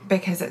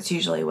 because it's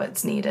usually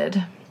what's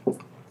needed.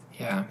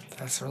 Yeah,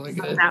 that's really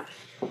good.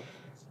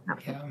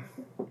 Yeah.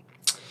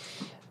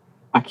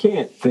 I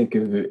can't think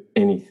of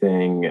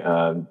anything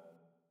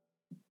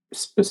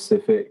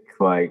specific.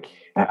 Like,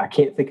 I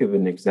can't think of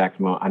an exact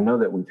moment. I know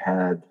that we've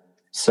had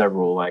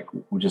several, like,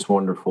 just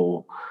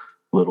wonderful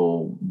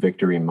little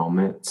victory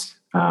moments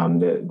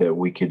that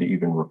we could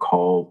even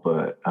recall,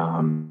 but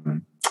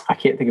I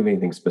can't think of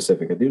anything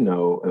specific. I do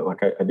know,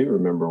 like, I do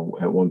remember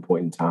at one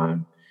point in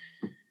time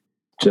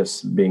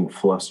just being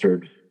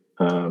flustered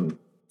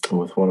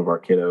with one of our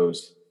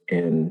kiddos,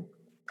 and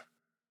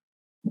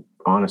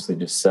honestly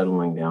just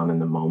settling down in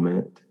the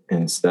moment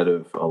instead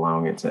of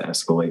allowing it to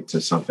escalate to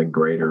something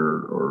greater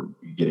or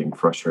getting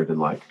frustrated.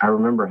 Like, I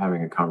remember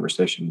having a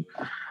conversation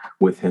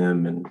with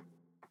him, and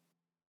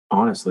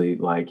honestly,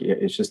 like,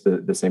 it's just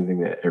the same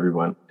thing that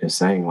everyone is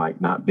saying, like,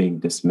 not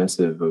being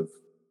dismissive of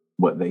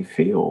what they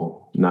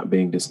feel, not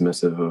being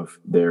dismissive of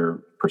their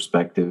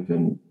perspective,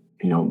 and,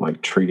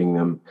 like, treating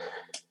them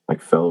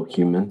like fellow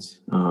humans.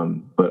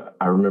 But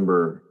I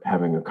remember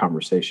having a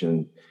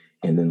conversation,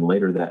 and then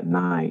later that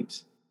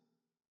night,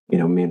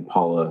 me and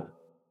Paula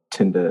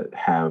tend to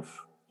have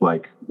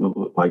like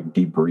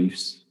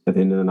debriefs at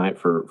the end of the night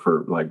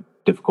for like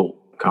difficult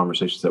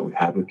conversations that we've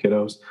had with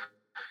kiddos.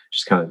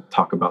 Just kind of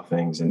talk about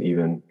things and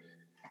even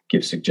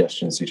give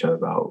suggestions to each other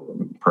about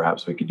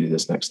perhaps we could do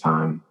this next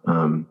time.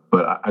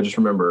 But I just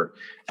remember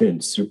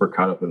being super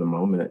caught up in the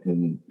moment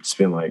and just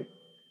being like,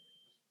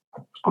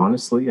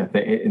 honestly, I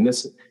think, and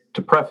this,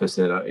 to preface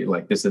it,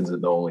 like, this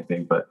isn't the only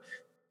thing, but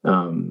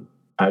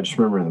I just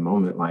remember in the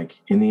moment, like,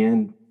 in the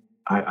end,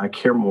 I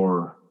care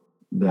more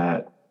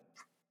that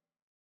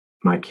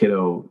my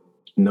kiddo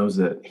knows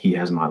that he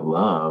has my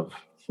love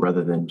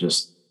rather than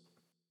just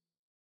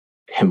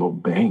him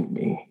obeying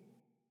me,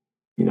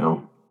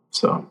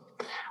 So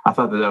I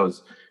thought that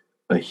was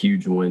a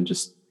huge win,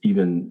 just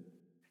even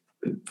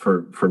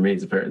for me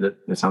as a parent.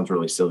 That sounds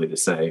really silly to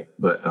say,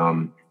 but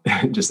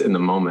just in the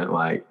moment,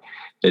 like,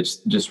 it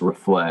just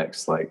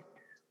reflects like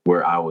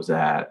where I was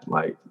at,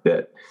 like,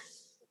 that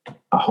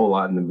a whole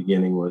lot in the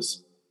beginning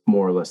was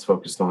more or less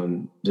focused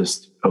on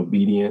just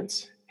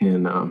obedience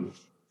and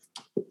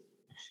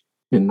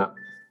not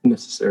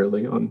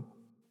necessarily on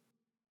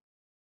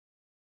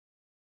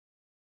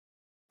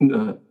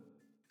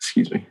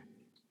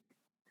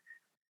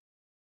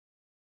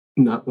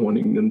not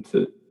wanting them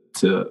to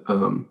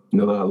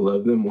know that I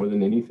love them more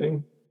than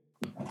anything.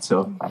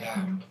 So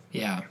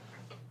yeah.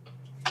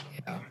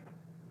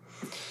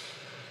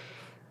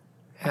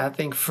 And I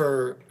think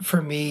for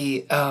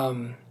me,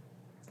 I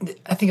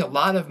think a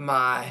lot of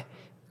my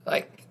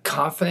like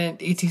confident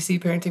ETC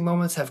parenting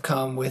moments have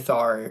come with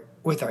our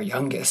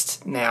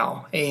youngest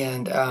now,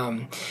 and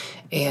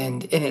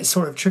it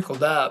sort of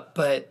trickled up.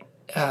 But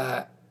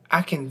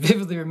I can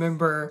vividly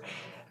remember.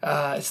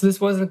 So this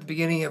wasn't at the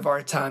beginning of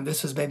our time.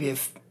 This was maybe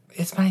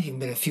it's might have even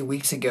been a few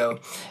weeks ago.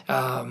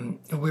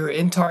 We were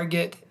in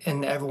Target,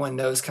 and everyone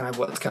knows kind of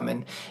what's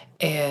coming,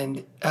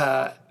 and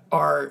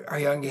our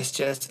youngest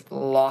just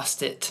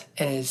lost it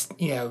and is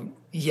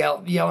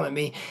yelling at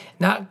me,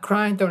 not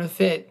crying, throwing a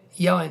fit,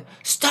 yelling,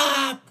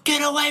 "Stop!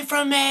 Get away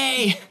from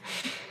me!"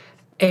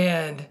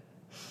 And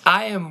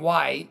I am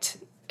white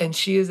and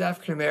she is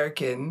African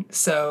American,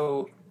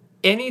 so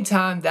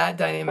anytime that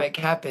dynamic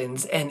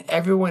happens and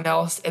everyone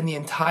else in the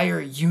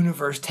entire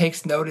universe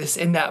takes notice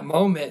in that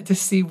moment to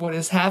see what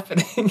is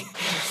happening,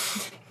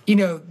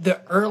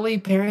 the early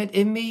parent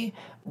in me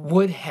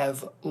would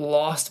have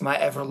lost my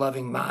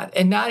ever-loving mind.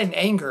 And not in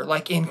anger,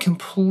 like in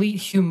complete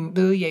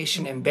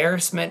humiliation,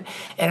 embarrassment.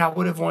 And I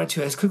would have wanted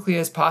to, as quickly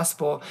as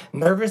possible,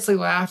 nervously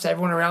laugh to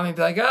everyone around me and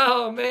be like,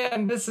 "Oh,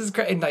 man, this is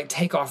great," and like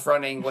take off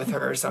running with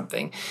her or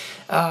something.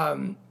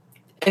 And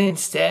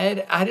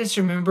instead, I just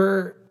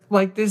remember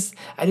like this,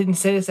 I didn't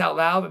say this out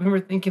loud, but I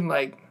remember thinking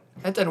like,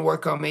 that doesn't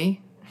work on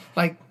me.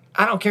 Like,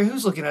 I don't care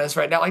who's looking at us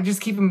right now. Like,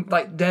 just keep him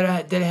like dead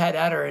ahead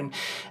at her, and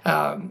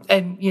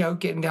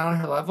getting down on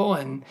her level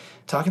and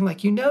talking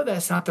like,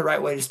 that's not the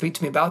right way to speak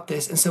to me about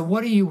this. And so,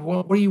 what are you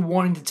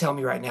wanting to tell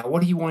me right now?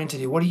 What are you wanting to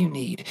do? What do you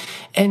need?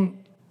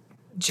 And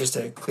just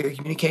a clear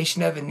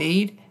communication of a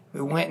need.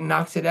 We went and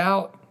knocked it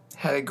out.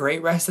 Had a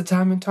great rest of the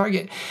time in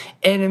Target.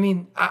 And I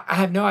mean, I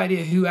have no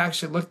idea who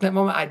actually looked at that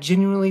moment. I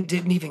genuinely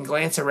didn't even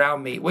glance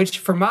around me, which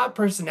for my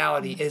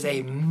personality is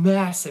a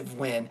massive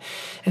win.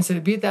 And so to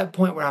be at that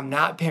point where I'm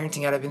not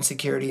parenting out of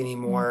insecurity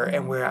anymore,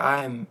 and where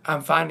I'm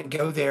fine to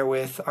go there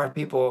with our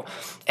people.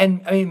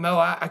 And I mean, Mo,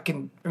 I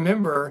can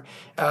remember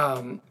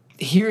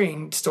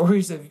hearing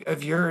stories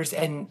of yours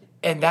and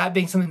that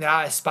being something that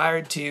I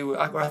aspired to,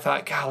 where I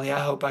thought, golly,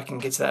 I hope I can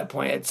get to that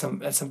point at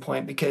some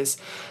point, because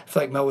I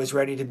feel like Mo is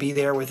ready to be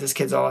there with his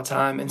kids all the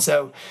time. And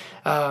so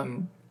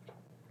I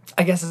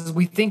guess as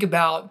we think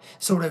about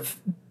sort of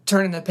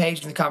turning the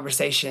page in the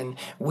conversation,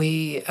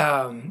 we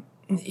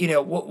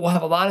we'll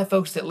have a lot of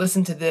folks that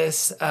listen to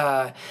this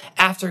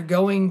after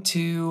going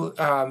to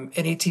an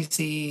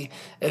ETC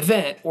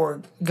event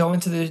or going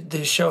to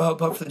the Show Hope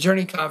for the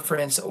Journey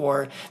conference,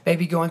 or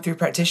maybe going through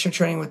practitioner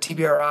training with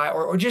TBRI,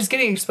 or just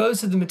getting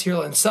exposed to the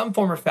material in some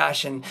form or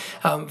fashion.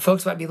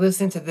 Folks might be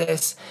listening to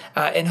this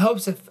in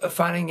hopes of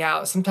finding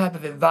out some type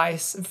of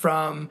advice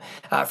from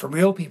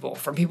real people,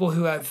 from people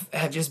who have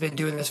just been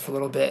doing this for a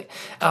little bit.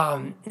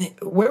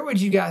 Where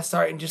would you guys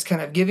start in just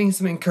kind of giving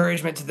some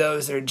encouragement to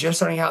those that are just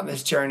starting out in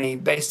this journey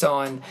based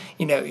on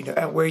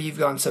where you've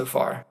gone so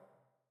far?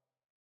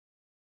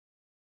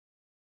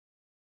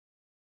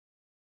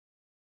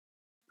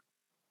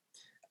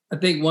 I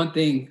think one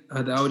thing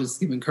that I would just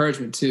give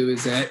encouragement to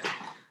is that,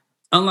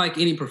 unlike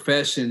any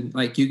profession,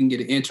 like you can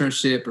get an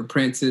internship or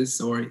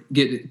apprentice or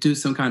do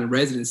some kind of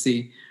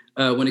residency.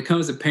 When it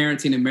comes to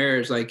parenting and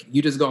marriage, like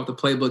you just go off the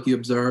playbook you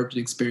observed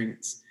and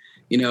experienced,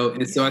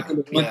 And so I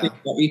think one thing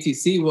about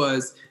ETC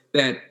was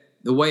that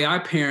the way I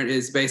parent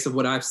is based on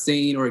what I've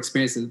seen or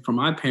experienced from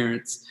my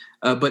parents.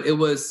 But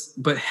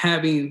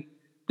having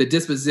the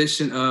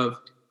disposition of,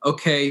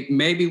 okay,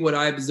 maybe what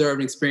I observed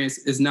and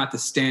experienced is not the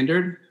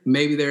standard.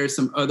 Maybe there are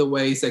some other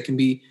ways that can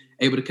be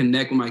able to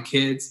connect with my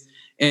kids.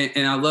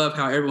 And I love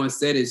how everyone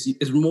said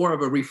is more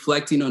of a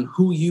reflecting on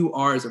who you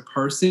are as a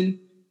person,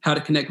 how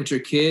to connect with your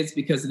kids,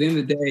 because at the end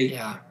of the day,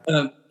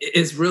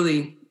 it's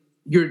really,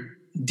 you're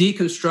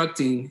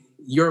deconstructing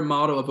your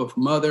model of a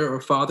mother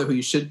or father who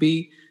you should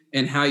be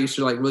and how you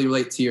should really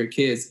relate to your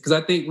kids. Because I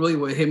think really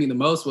what hit me the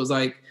most was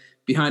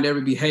behind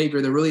every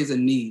behavior, there really is a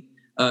need.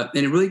 And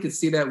it really could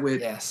see that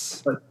with,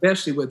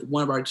 especially with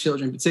one of our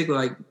children in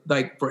particular,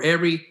 like for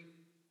every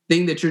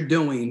thing that you're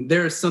doing,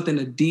 there is something,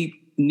 a deep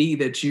need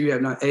that you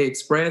have not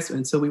expressed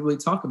until we really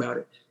talk about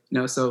it.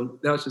 So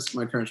that was just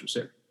my encouragement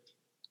share.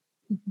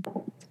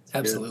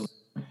 Absolutely.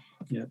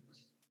 Yeah.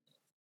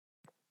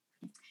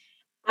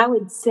 I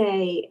would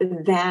say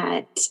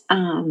that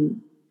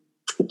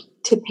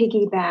to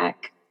piggyback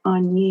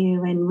on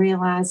you and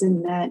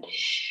realizing that,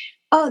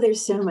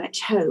 there's so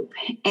much hope.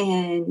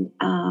 And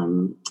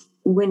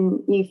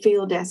when you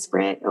feel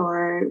desperate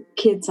or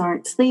kids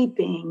aren't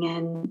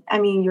sleeping,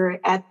 and you're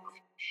at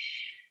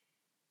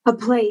a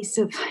place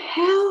of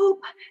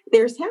help,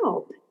 there's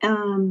help.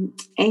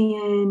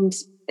 And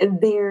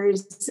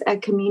there's a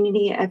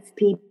community of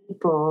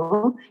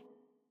people,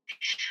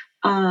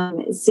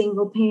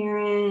 single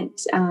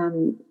parent,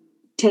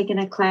 taking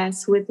a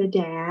class with a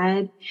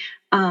dad,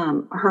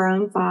 her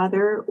own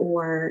father,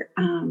 or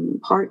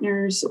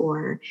partners,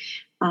 or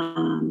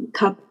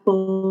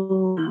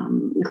couple,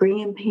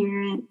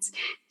 grandparents,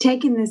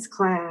 taking this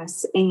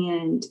class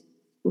and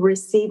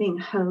receiving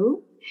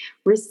hope,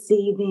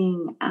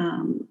 receiving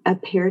a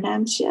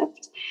paradigm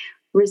shift,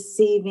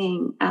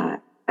 receiving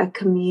a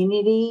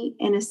community,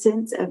 in a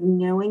sense of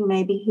knowing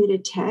maybe who to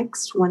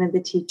text, one of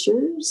the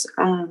teachers,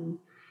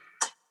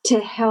 to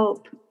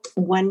help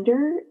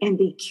wonder and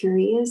be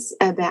curious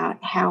about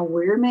how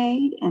we're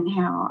made and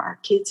how our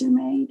kids are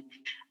made.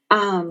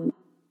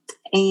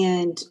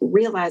 And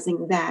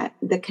realizing that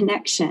the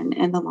connection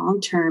and the long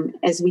term,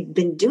 as we've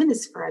been doing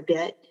this for a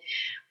bit,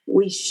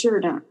 we sure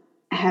don't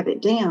have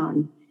it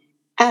down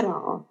at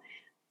all.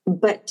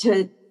 But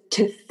to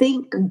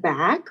think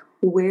back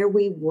where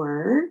we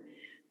were,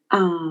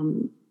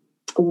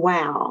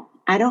 wow,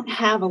 I don't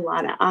have a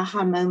lot of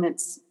aha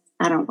moments.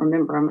 I don't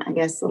remember them. I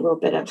guess a little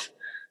bit of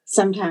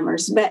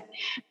sometimers, but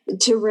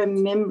to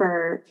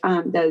remember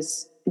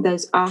those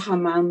aha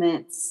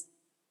moments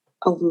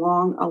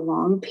along a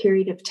long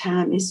period of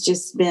time has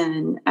just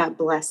been a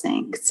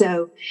blessing.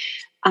 So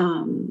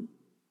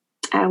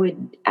I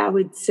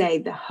would say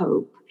the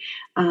hope,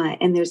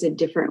 and there's a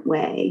different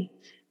way,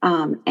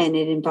 and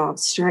it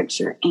involves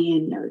structure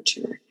and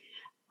nurture,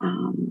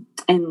 and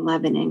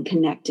loving and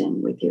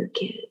connecting with your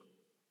kid.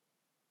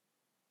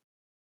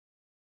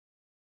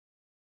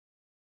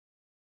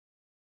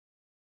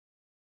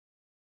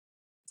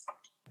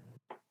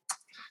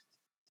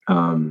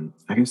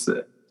 I guess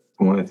that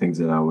one of the things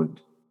that I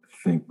would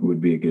think would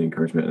be a good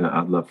encouragement, and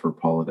I'd love for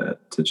Paula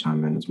to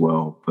chime in as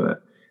well,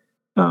 but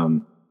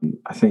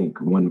I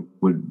think one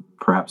would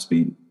perhaps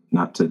be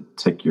not to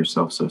take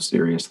yourself so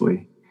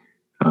seriously.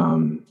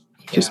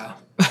 Just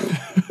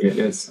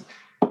it's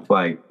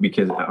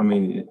because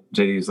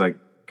JD is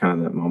kind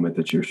of that moment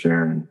that you're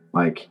sharing,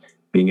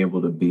 being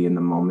able to be in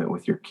the moment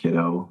with your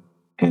kiddo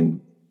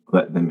and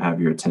let them have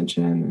your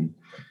attention,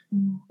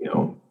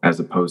 and as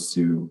opposed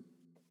to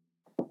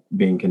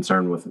being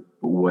concerned with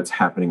what's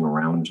happening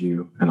around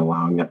you and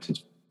allowing that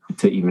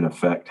to even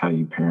affect how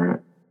you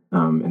parent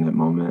in that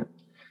moment.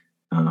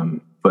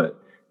 But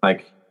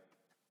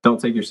don't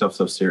take yourself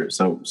so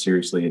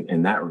seriously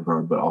in that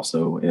regard, but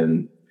also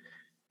in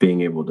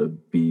being able to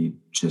be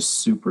just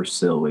super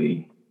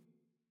silly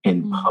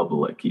in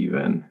public,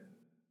 even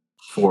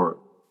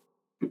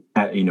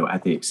at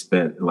the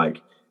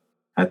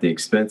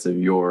expense of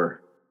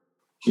your,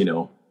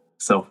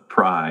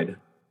 self-pride,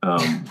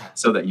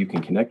 so that you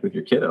can connect with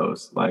your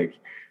kiddos.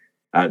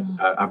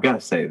 I've got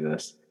to say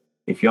this.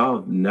 If y'all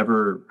have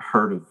never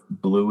heard of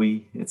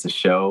Bluey, it's a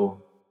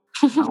show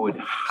I would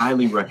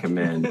highly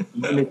recommend,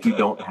 even if you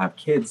don't have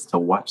kids, to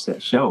watch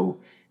that show.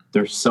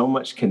 There's so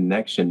much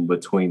connection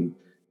between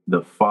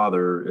the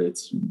father.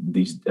 It's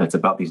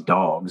about these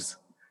dogs,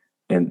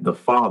 and the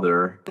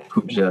father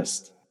who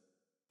just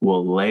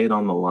will lay it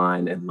on the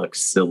line and look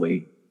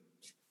silly,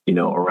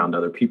 around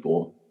other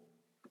people,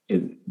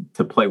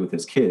 to play with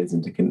his kids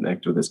and to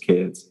connect with his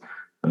kids.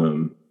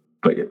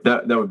 But yeah,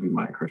 that would be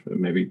my encouragement.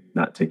 Maybe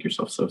not take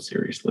yourself so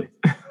seriously.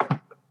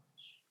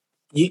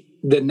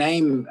 The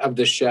name of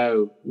the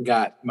show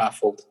got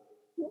muffled.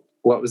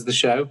 What was the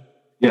show?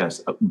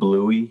 Yes,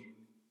 Bluey.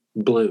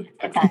 Blue.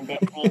 It's on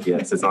Disney.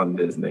 Yes, it's on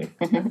Disney.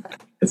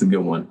 It's a good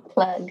one.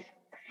 Plug.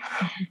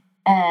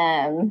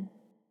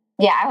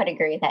 Yeah, I would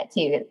agree with that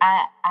too.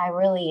 I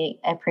really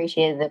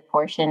appreciated the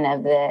portion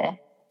of the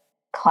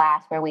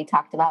class where we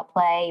talked about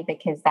play,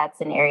 because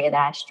that's an area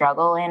that I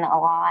struggle in a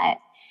lot.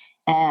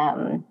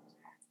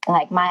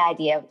 Like my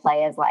idea of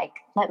play is like,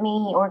 let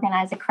me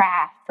organize a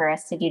craft for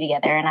us to do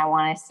together, and I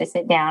want us to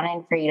sit down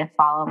and for you to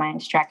follow my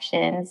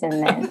instructions, and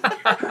then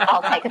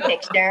I'll take a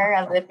picture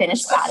of the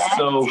finished product.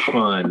 So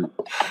fun.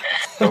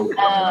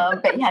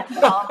 But you have to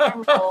follow my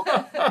rules.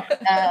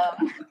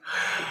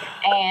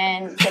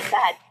 And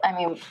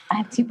I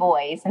have 2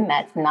 boys, and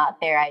that's not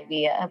their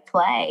idea of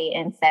play.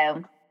 And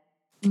so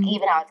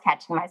even I was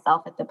catching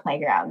myself at the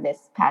playground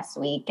this past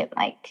week and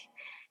like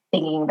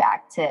thinking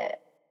back to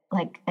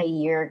like a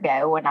year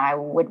ago when I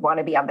would want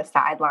to be on the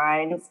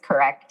sidelines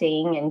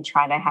correcting and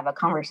trying to have a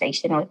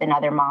conversation with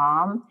another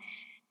mom,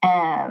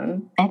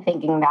 and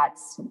thinking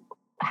that's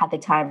how the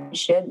time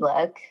should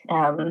look.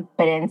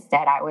 But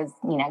instead I was,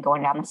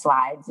 going down the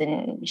slides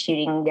and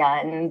shooting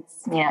guns,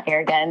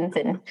 air guns,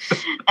 and,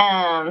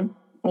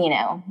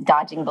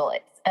 dodging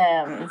bullets,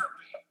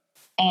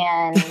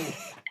 and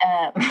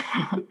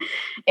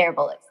air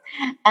bullets.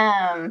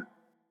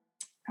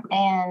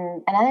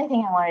 And another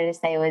thing I wanted to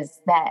say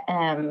was that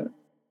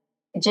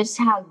just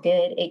how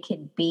good it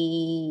could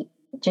be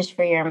just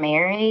for your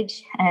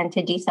marriage and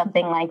to do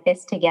something like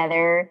this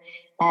together,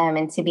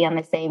 and to be on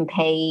the same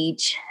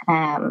page.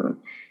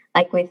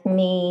 Like with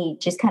me,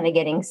 just kind of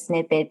getting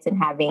snippets and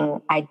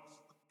having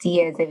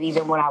ideas of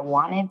even what I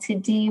wanted to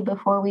do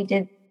before we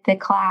did the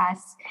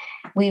class.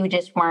 We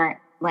just weren't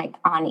like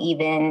on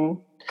even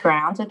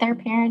grounds with our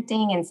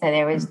parenting, and so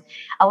there was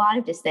a lot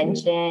of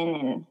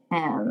dissension.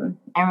 And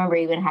I remember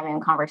even having a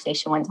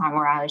conversation one time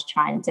where I was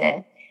trying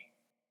to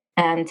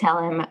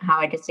tell him how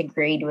I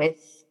disagreed with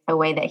the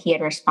way that he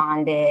had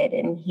responded,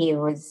 and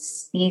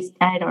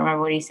I don't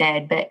remember what he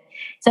said, but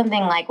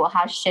something like, well,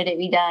 how should it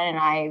be done? And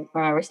I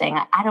remember saying,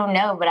 I don't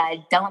know, but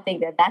I don't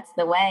think that that's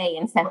the way.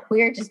 And so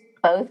we were just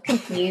both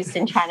confused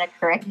and trying to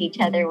correct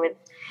each other with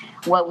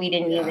what we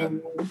didn't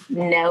even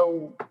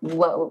know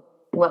what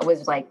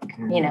was like,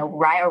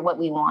 right, or what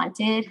we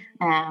wanted.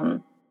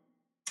 And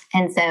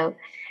so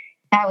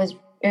it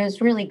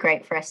was really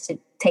great for us to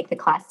take the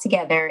class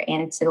together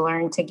and to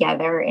learn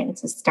together and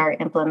to start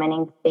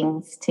implementing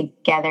things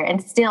together,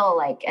 and still,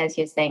 like, as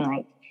you're saying,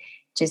 like,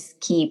 just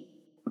keep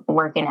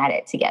working at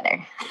it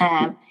together.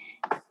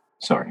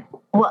 Sorry.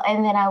 Well,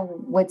 and then I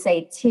would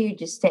say too,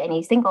 just to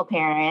any single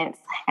parents,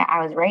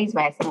 I was raised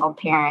by a single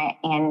parent.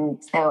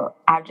 And so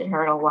I've just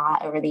heard a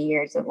lot over the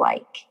years of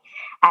like,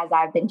 as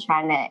I've been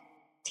trying to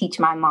teach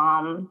my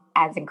mom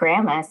as a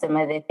grandma some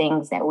of the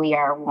things that we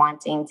are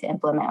wanting to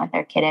implement with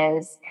our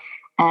kiddos,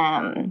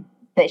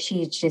 that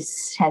she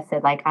just has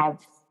said, like, I've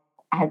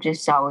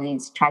just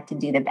always tried to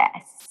do the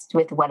best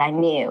with what I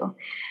knew.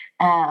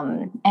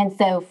 And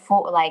so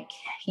for, like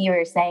you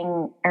were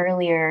saying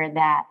earlier,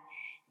 that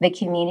the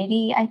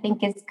community, I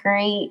think, is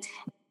great,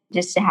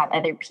 just to have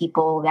other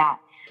people that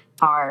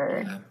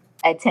are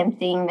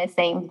attempting the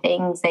same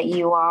things that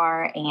you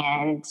are,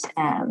 and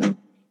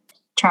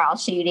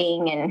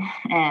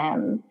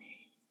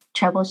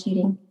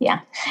troubleshooting.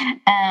 Yeah.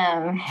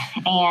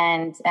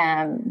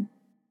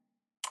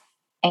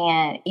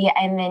 And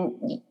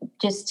then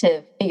just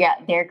to figure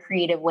out their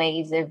creative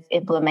ways of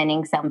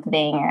implementing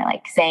something, or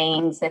like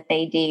sayings that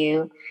they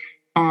do,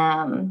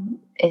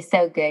 is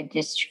so good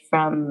just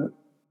from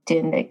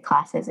doing the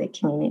class as a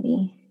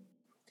community.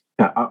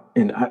 Yeah,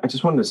 and I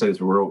just wanted to say this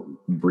real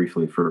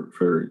briefly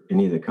for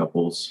any of the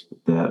couples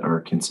that are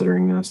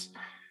considering this.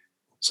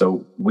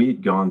 So we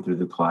had gone through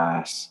the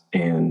class,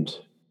 and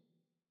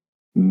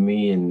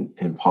me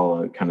and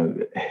Paula kind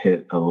of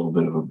hit a little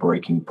bit of a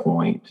breaking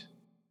point.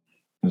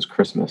 It was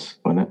Christmas,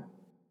 wasn't it?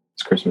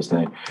 It's Christmas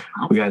Day.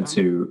 We got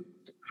to,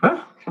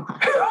 but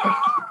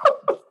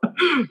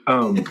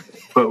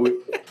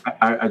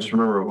I just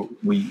remember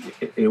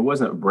it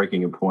wasn't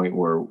breaking a point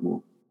where,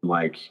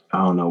 like,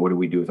 I don't know, what do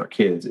we do with our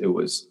kids? It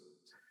was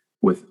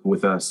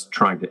with us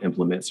trying to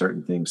implement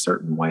certain things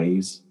certain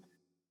ways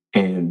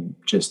and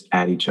just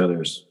at each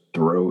other's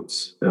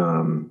throats.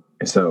 And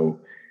so,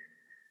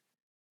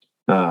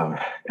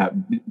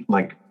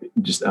 like,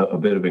 just a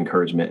bit of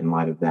encouragement in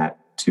light of that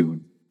too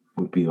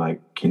would be like,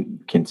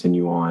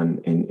 continue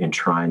on and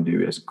try and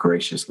do as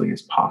graciously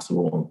as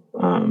possible,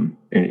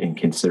 and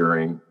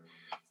considering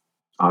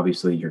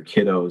obviously your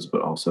kiddos,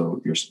 but also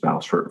your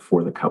spouse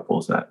for the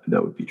couples that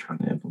would be trying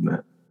to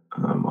implement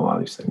a lot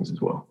of these things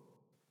as well.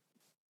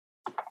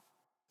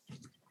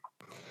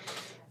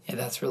 Yeah,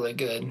 that's really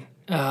good.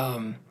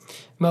 Mo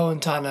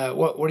and Tana,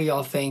 what do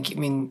y'all think? I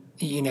mean,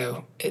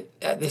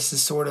 this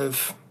is sort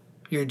of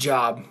your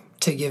job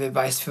to give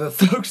advice to the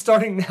folks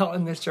starting now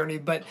in this journey.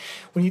 But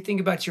when you think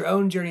about your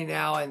own journey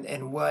now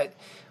and what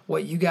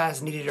you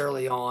guys needed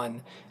early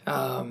on,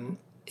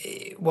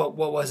 what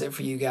was it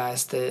for you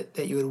guys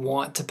that you would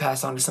want to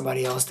pass on to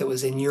somebody else that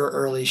was in your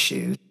early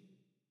shoes?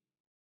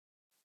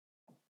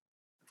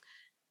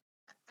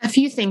 A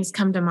few things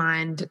come to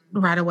mind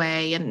right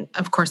away. And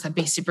of course, I'd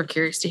be super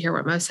curious to hear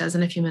what Mo says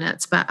in a few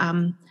minutes. But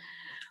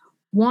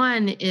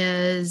one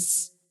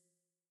is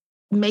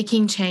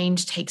making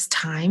change takes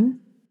time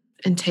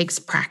and takes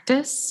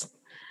practice.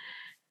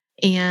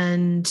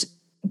 And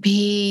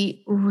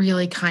be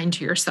really kind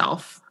to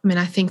yourself. I mean,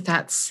 I think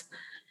that's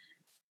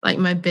like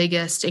my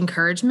biggest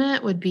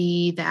encouragement would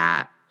be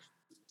that,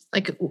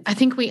 like, I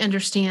think we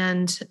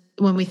understand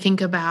when we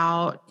think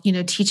about,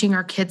 teaching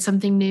our kids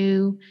something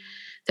new,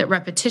 that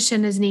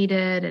repetition is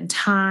needed and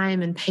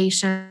time and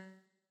patience.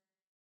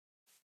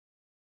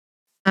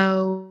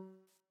 So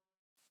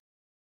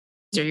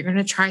you're going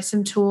to try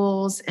some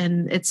tools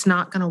and it's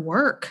not going to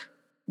work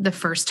the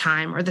first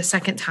time or the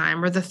second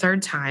time or the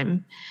third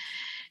time.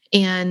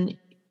 And,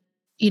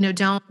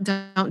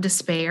 don't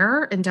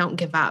despair and don't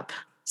give up.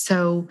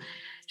 So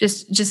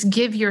just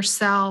give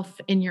yourself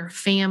and your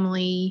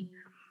family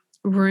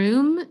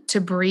room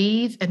to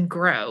breathe and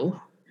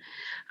grow,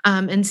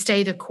 and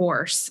stay the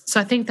course. So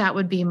I think that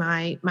would be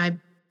my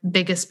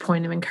biggest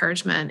point of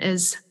encouragement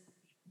is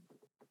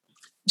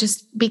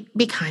just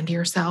be kind to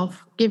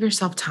yourself, give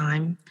yourself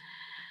time.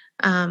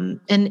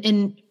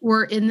 And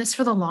we're in this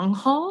for the long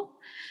haul.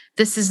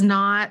 This is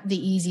not the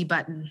easy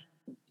button.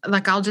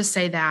 Like, I'll just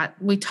say that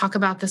we talk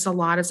about this a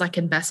lot as like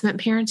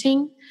investment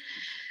parenting.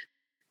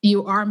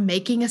 You are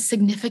making a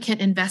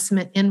significant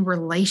investment in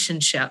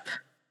relationship.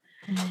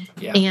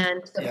 Yeah.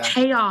 And the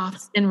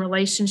payoffs in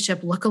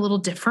relationship look a little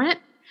different.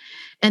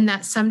 And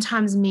that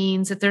sometimes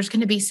means that there's going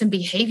to be some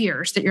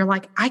behaviors that you're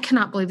like, I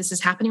cannot believe this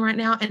is happening right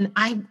now. And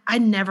I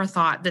never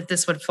thought that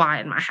this would fly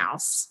in my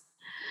house.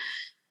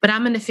 But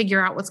I'm going to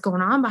figure out what's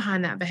going on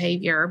behind that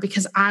behavior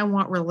because I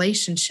want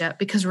relationship,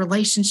 because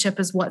relationship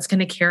is what's going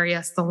to carry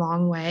us the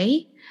long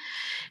way.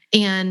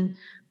 And,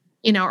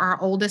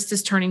 our oldest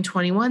is turning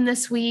 21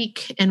 this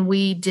week, and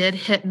we did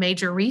hit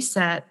major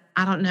reset.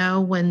 I don't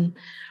know, when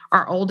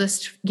our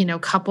oldest,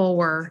 couple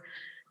were,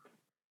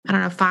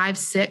 5,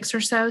 6 or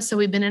so. So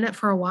we've been in it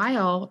for a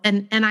while.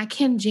 And I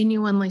can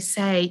genuinely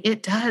say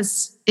it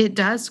does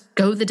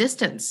go the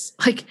distance.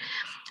 Like,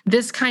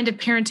 this kind of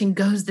parenting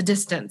goes the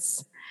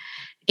distance.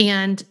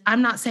 And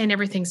I'm not saying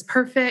everything's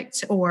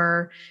perfect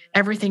or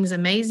everything's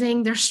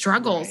amazing. There's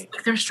struggles. Right.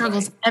 There's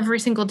struggles every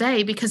single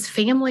day because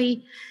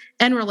family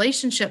and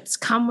relationships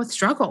come with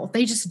struggle.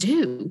 They just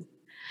do.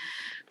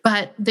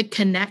 But the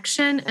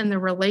connection and the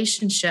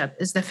relationship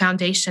is the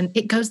foundation.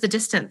 It goes the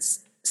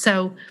distance.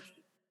 So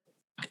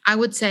I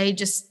would say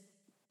just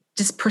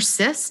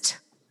persist,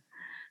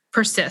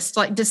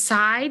 like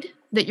decide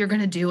that you're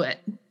going to do it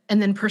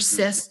and then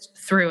persist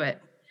through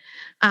it.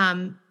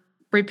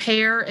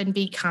 Repair and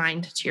be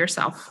kind to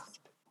yourself.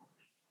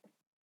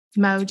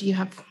 Mo, do you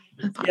have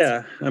thoughts?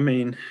 Yeah, I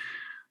mean,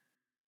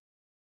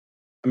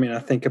 I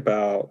think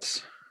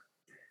about,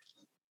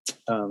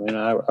 and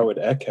I would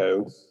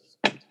echo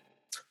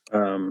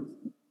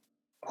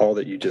all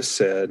that you just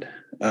said.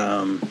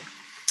 I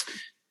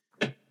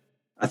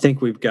think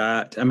we've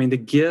got, the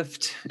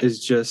gift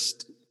is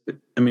just,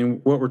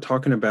 what we're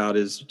talking about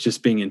is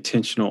just being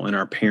intentional in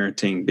our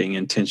parenting, being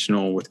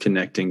intentional with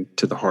connecting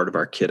to the heart of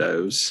our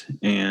kiddos.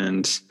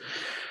 And,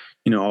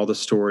 all the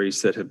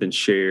stories that have been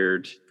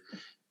shared,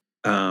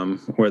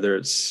 whether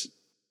it's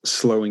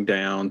slowing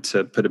down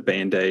to put a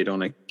Band-Aid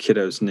on a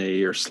kiddo's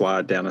knee or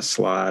slide down a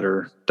slide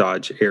or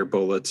dodge air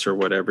bullets or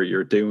whatever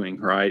you're doing,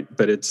 right?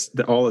 But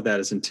all of that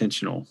is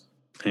intentional.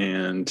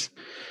 And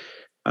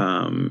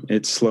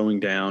it's slowing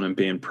down and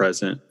being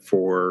present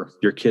for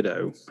your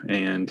kiddo.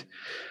 And,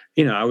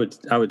 I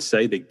would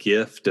say the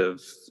gift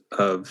of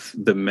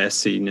the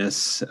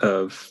messiness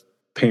of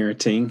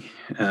parenting,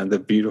 the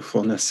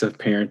beautifulness of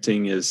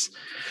parenting is,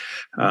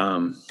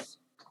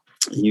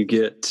 you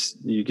get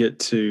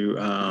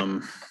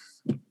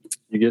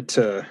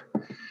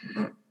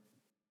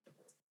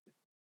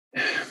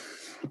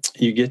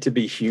to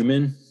be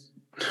human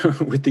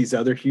with these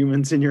other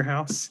humans in your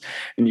house,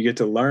 and you get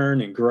to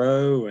learn and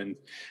grow, and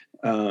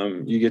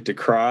you get to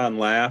cry and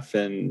laugh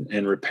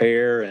and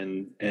repair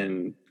and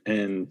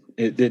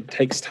it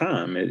takes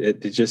time.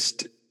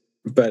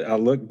 But I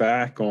look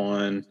back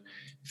on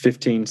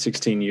 15,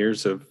 16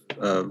 years of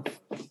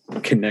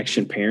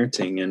connection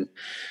parenting, and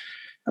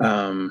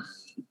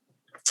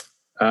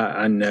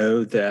I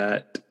know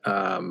that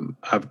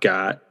I've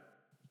got,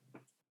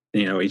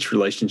 each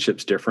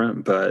relationship's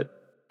different, but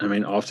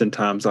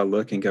oftentimes I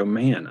look and go,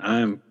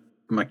 man,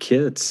 my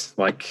kids,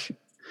 like,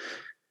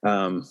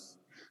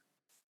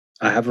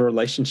 have a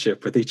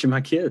relationship with each of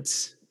my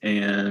kids,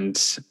 and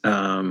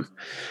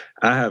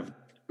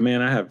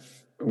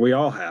we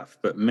all have,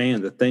 but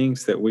man, the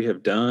things that we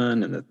have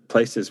done and the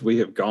places we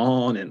have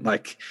gone, and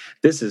like,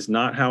 this is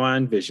not how I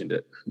envisioned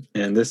it.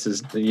 And this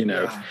is,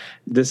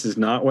 this is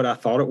not what I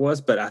thought it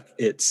was, but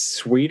it's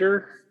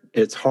sweeter,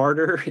 it's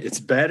harder, it's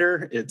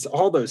better. It's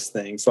all those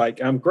things.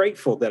 Like, I'm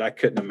grateful that I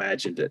couldn't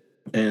imagined it.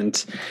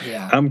 And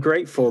I'm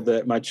grateful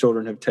that my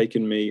children have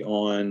taken me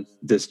on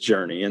this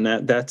journey, and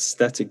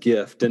that's a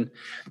gift. And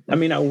I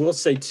mean, I will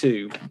say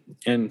too,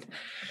 and,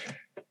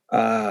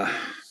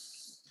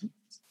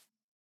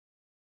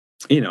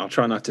 I'll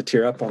try not to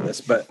tear up on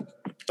this, but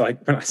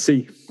like when I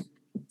see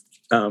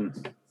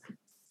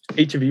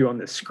each of you on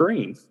this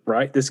screen,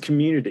 right, this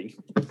community.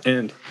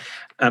 And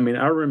I mean,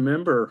 I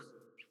remember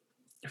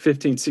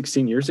 15,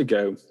 16 years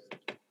ago,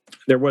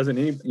 there wasn't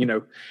any,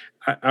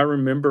 I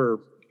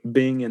remember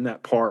being in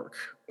that park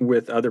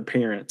with other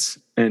parents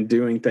and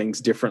doing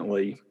things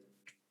differently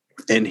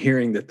and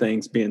hearing the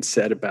things being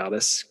said about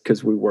us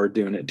because we were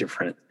doing it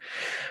different.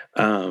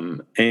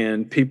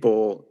 And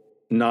people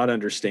not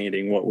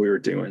understanding what we were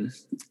doing.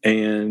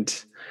 And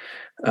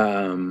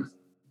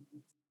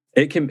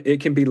it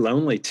can be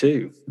lonely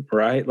too,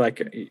 right?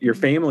 Like, your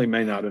family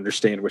may not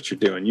understand what you're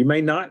doing. You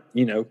may not,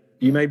 you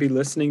may be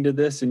listening to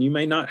this and you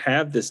may not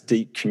have this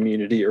deep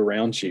community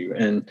around you.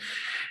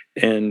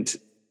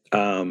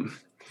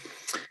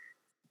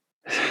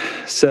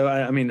 So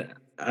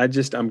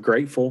I'm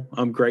grateful.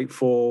 I'm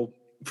grateful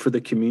for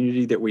the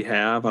community that we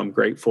have. I'm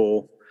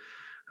grateful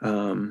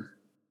for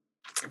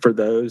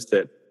those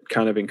that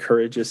kind of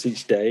encourage us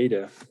each day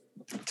to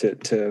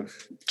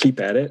keep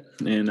at it.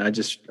 And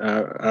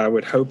I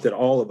would hope that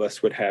all of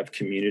us would have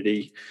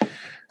community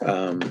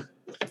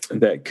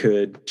that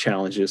could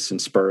challenge us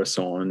and spur us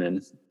on.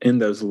 And in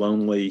those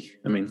lonely,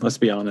 let's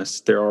be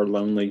honest, there are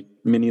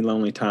many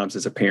lonely times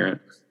as a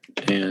parent,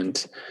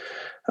 and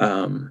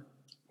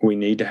we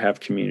need to have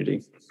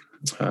community.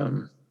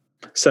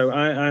 So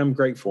I'm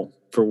grateful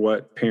for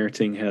what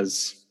parenting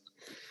has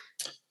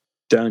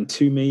done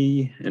to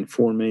me and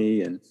for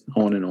me, and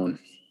on and on.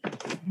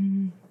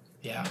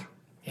 Yeah.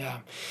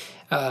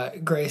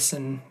 Grace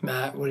and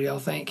Matt, what do y'all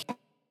think?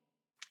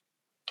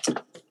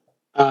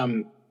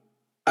 I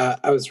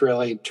was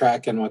really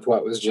tracking with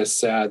what was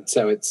just said,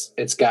 so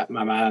it's got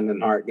my mind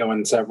and heart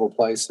going several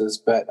places,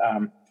 but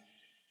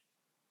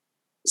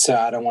so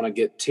I don't want to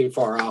get too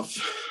far off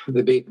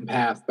the beaten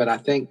path. But I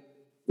think,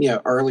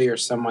 earlier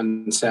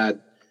someone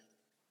said,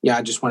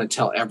 I just want to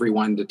tell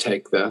everyone to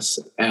take this.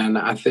 And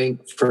I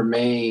think for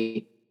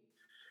me,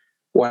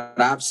 what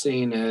I've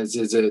seen is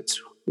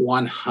it's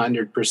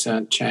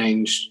 100%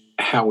 changed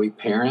how we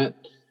parent,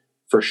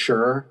 for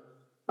sure.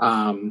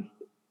 And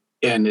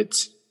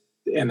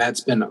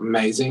that's been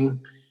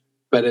amazing,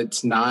 but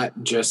it's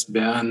not just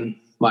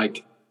been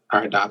like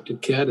our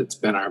adopted kid. It's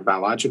been our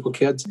biological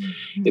kids.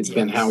 It's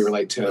been how we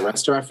relate to the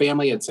rest of our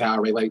family. It's how I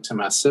relate to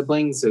my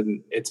siblings.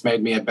 And it's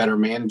made me a better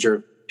manager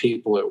of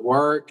people at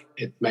work.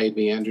 It made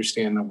me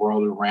understand the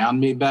world around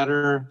me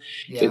better.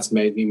 Yeah. It's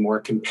made me more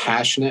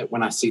compassionate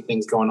when I see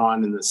things going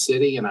on in the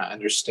city, and I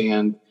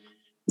understand,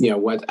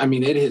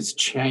 it has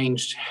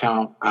changed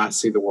how I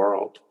see the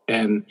world.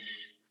 And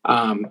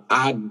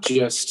I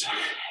just,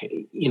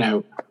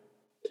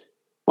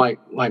 like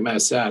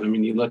Matt said,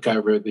 you look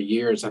over the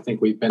years, I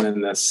think we've been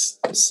in this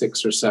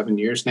 6 or 7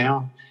 years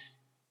now.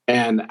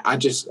 And I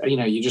just,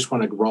 you just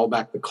want to roll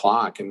back the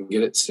clock and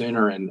get it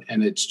sooner. And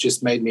it's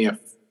just made me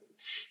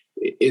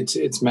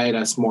it's made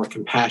us more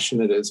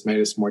compassionate. It's made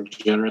us more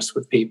generous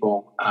with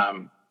people.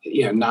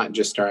 Not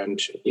just our own,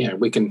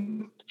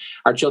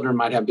 our children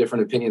might have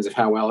different opinions of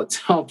how well it's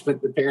helped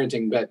with the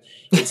parenting, but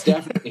it's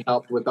definitely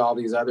helped with all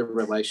these other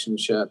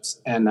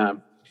relationships. And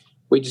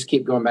we just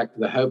keep going back to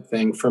the hope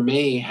thing. For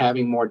me,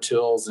 having more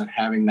tools and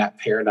having that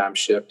paradigm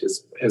shift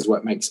is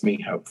what makes me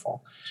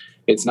hopeful.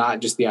 It's not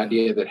just the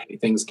idea that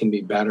things can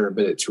be better,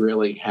 but it's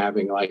really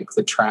having like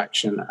the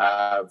traction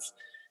of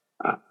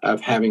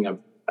having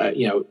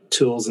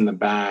tools in the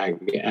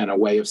bag and a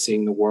way of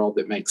seeing the world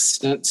that makes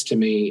sense to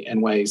me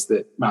in ways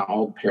that my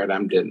old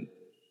paradigm didn't.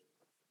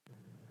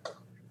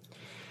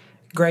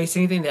 Grace,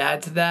 anything to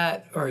add to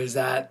that, or is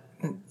that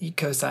you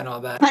co-sign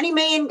all that? Honey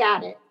Man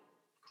got it.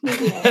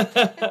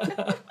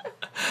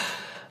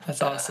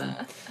 That's awesome.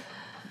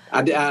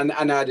 I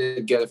know I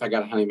did good if I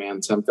got a Honey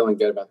Man, so I'm feeling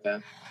good about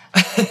that.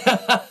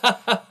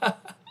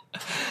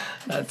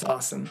 That's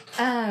awesome.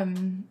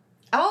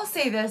 I'll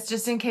say this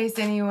just in case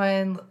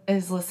anyone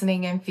is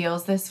listening and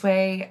feels this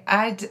way.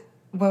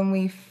 When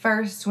we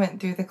first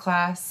went through the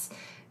class,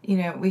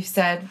 we've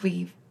said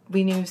we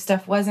knew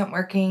stuff wasn't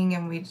working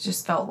and we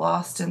just felt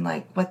lost and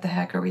like, what the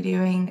heck are we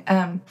doing?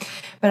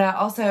 But I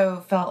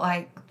also felt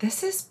like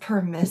this is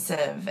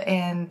permissive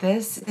and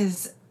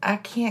I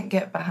can't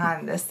get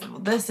behind this.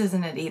 This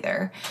isn't it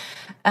either.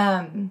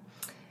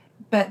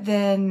 But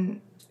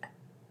then,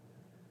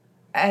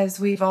 as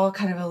we've all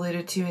kind of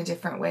alluded to in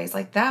different ways,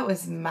 like that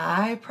was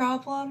my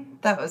problem.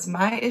 That was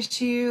my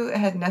issue. It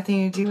had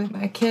nothing to do with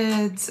my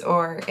kids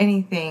or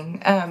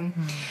anything.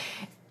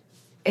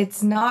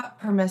 it's not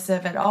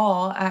permissive at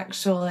all,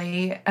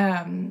 actually.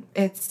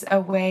 It's a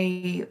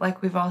way,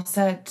 like we've all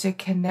said, to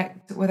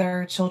connect with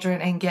our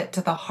children and get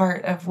to the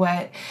heart of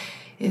what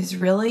is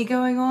really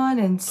going on,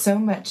 and so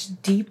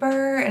much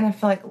deeper, and I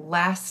feel like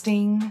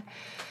lasting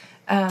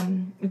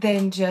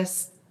than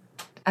just,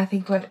 I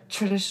think what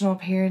traditional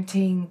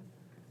parenting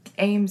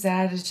aims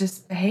at is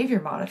just behavior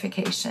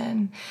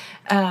modification,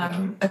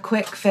 a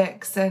quick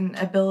fix, and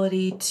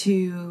ability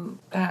to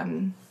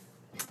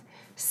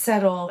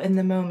settle in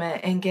the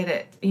moment and get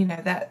it,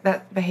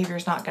 that behavior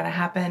is not going to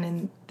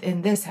happen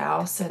in this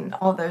house, and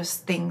all those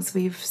things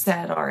we've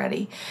said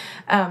already.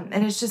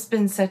 And it's just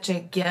been such a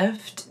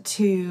gift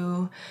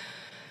to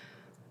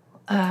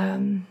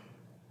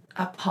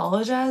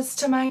apologize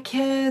to my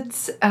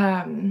kids.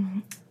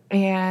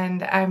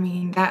 And I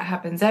mean, that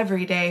happens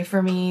every day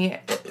for me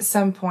at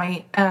some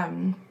point. But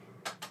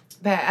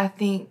I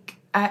think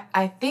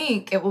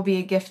it will be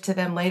a gift to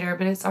them later,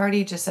 but it's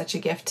already just such a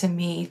gift to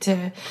me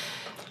to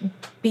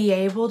be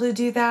able to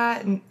do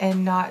that,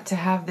 and not to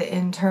have the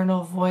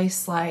internal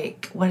voice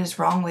like, what is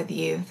wrong with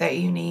you that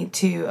you need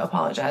to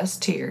apologize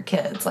to your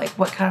kids? Like,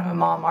 what kind of a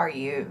mom are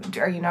you?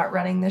 Are you not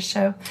running this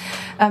show?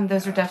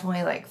 Those are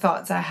definitely like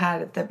thoughts I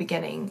had at the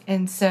beginning.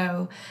 And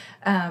so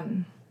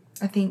I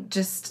think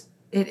just,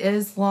 it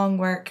is long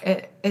work.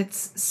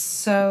 It's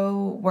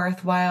so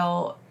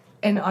worthwhile.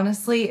 And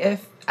honestly,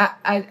 if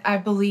I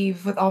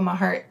believe with all my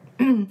heart,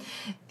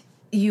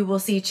 you will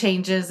see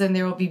changes, and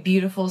there will be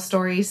beautiful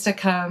stories to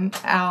come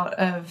out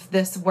of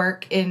this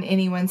work in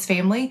anyone's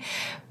family.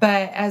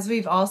 But as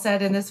we've all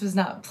said, and this was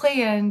not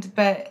planned,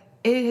 but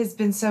it has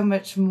been so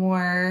much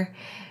more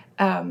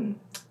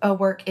a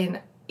work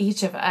in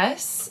each of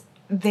us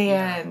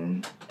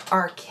than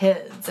our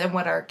kids and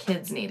what our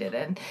kids needed.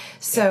 And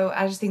so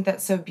I just think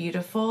that's so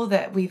beautiful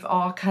that we've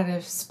all kind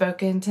of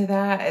spoken to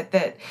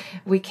that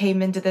we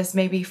came into this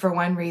maybe for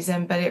one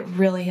reason, but it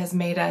really has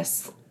made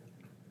us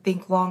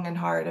think long and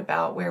hard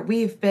about where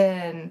we've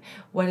been,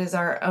 what is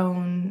our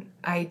own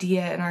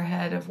idea in our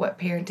head of what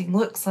parenting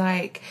looks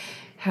like,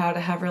 how to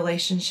have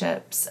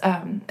relationships.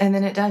 And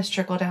then it does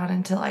trickle down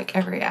into like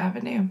every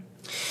avenue.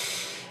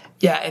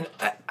 Yeah. And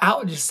I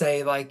would just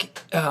say,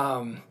 like,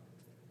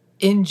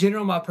 in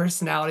general, my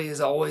personality is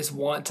always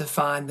want to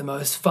find the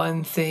most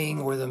fun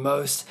thing or the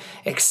most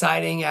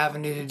exciting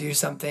avenue to do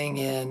something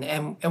in.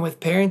 And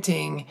with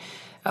parenting,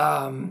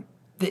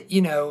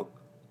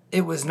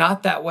 it was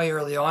not that way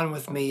early on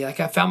with me. Like,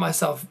 I found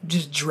myself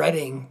just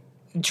dreading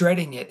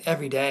it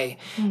every day.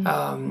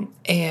 Mm-hmm.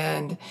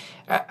 And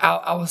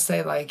I will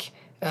say, like,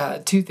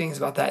 two things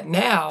about that.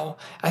 Now,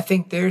 I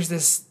think there's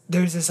this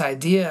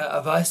idea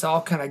of us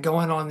all kind of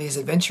going on these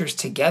adventures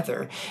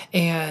together.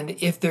 And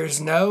if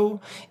there's no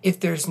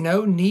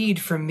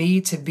need for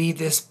me to be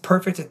this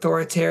perfect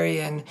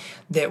authoritarian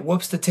that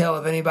whoops the tail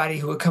of anybody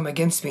who would come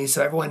against me,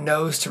 so everyone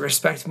knows to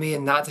respect me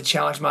and not to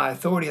challenge my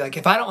authority. Like,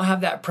 if I don't have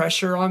that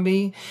pressure on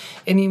me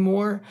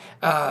anymore,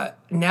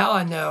 now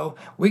I know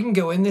we can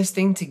go in this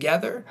thing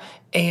together.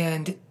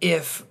 And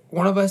if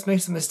one of us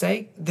makes a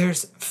mistake,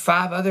 there's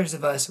 5 others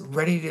of us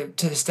ready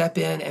to step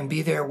in and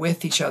be there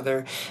with each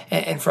other,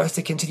 and for us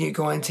to continue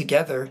going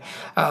together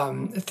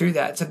through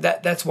that. So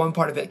that's one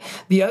part of it.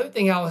 The other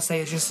thing I will say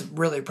is just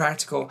really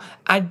practical.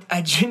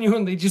 I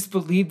genuinely just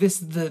believe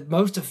this is the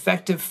most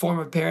effective form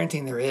of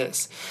parenting there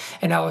is.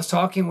 And I was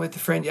talking with a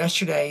friend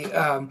yesterday,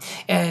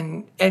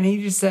 and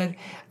he just said,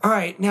 all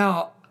right,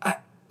 now,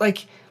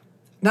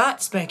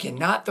 not spanking,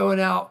 not throwing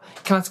out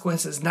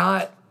consequences,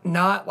 not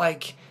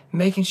like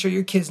making sure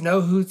your kids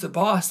know who's the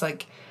boss.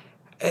 Like,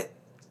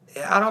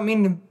 I don't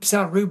mean to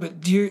sound rude,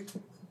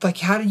 but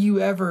how do you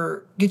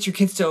ever get your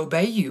kids to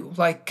obey you?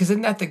 Like, because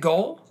isn't that the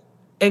goal?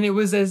 And it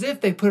was as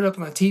if they put it up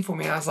on the tee for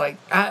me. I was like,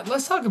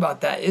 let's talk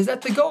about that. Is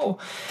that the goal?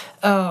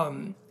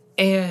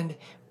 And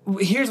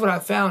here's what I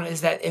found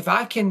is that if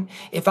I can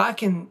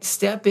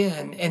step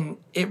in, and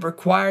it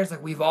requires,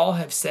 like we've all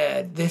have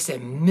said, this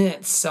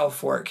immense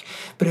self-work,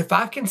 but if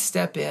I can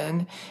step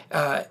in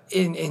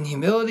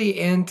humility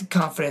and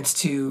confidence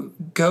to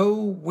go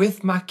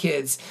with my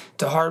kids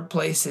to hard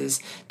places,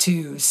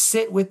 to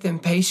sit with them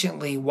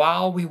patiently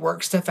while we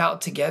work stuff out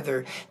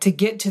together, to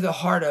get to the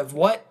heart of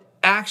what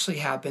actually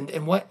happened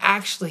and what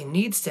actually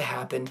needs to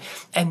happen,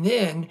 and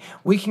then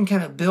we can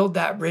kind of build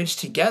that bridge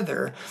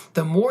together.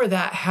 The more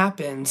that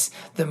happens,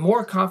 the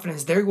more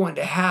confidence they're going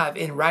to have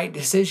in right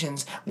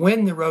decisions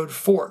when the road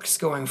forks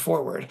going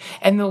forward,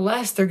 and the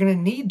less they're going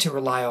to need to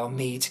rely on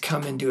me to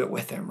come and do it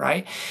with them,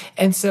 right?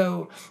 And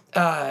so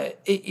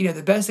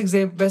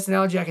the best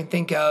analogy I can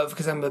think of,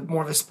 because I'm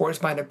more of a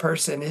sports-minded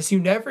person, is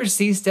you never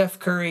see Steph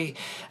Curry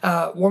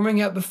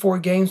warming up before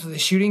games with a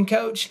shooting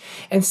coach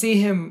and see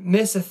him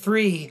miss a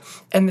 3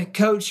 and the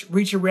coach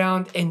reach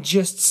around and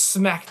just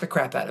smack the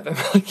crap out of him.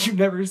 Like, you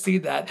never see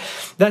that.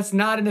 That's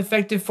not an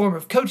effective form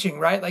of coaching,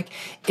 right? Like,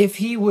 if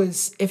he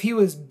was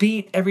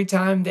beat every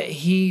time that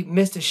he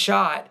missed a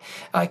shot,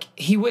 like,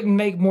 he wouldn't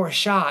make more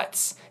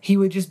shots. He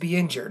would just be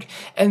injured.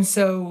 And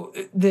so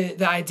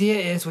the idea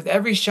is, with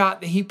every shot shot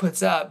that he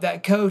puts up,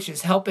 that coach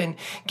is helping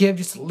give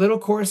just a little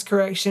course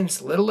correction,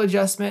 just a little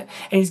adjustment,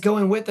 and he's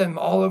going with them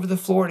all over the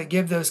floor to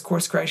give those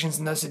course corrections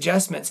and those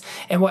adjustments.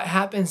 And what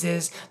happens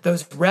is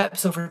those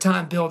reps over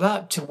time build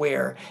up to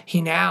where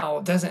he now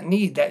doesn't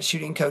need that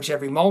shooting coach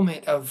every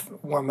moment of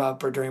warm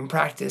up or during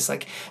practice.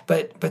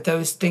 But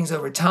those things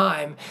over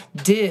time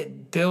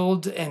did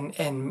build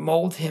and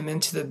mold him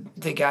into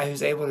the guy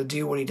who's able to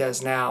do what he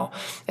does now.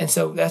 And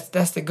so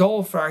that's the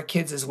goal for our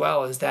kids as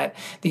well, is that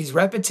these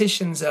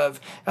repetitions of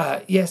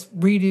yes,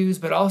 redos,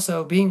 but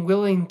also being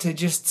willing to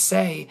just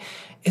say,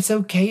 it's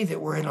okay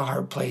that we're in a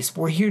hard place.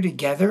 We're here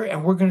together,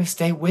 and we're going to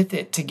stay with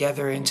it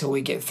together until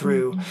we get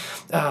through.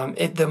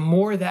 The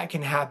more that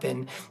can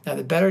happen,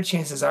 the better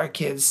chances our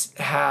kids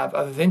have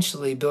of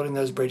eventually building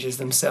those bridges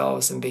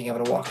themselves and being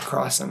able to walk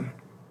across them.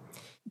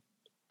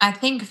 I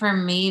think for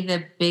me,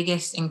 the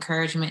biggest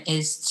encouragement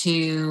is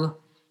to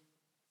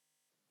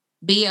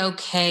be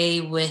okay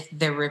with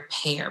the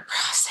repair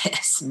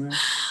process.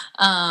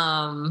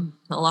 A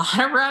lot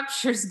of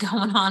ruptures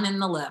going on in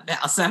the love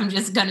house. I'm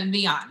just going to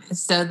be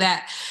honest. So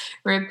that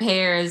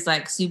repair is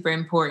like super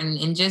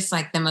important. And just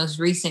like the most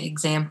recent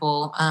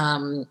example,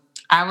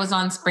 I was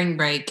on spring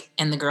break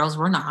and the girls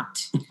were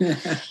not.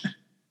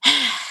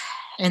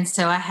 And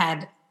so I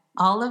had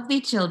all of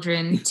the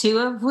children, 2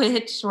 of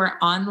which were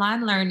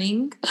online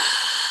learning.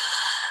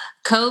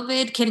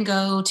 COVID can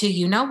go to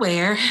you know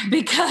where,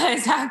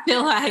 because I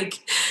feel like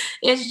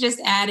it's just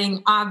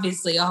adding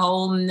obviously a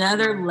whole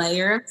nother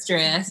layer of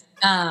stress.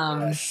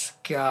 Yes,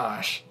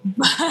 gosh.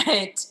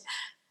 But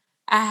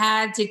I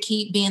had to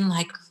keep being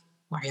like,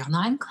 why are y'all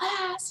not in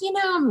class? You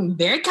know, I'm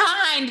very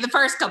kind the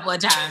first couple of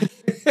times.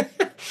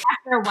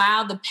 After a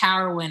while, the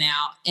power went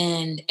out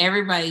and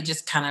everybody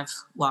just kind of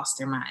lost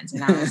their minds.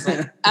 And I was like,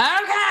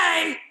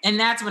 okay. And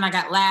that's when I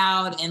got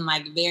loud and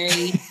like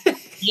very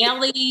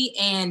yelly,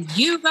 and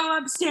you go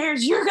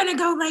upstairs, you're going to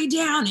go lay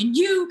down, and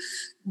you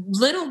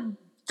little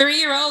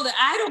 3-year-old,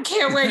 I don't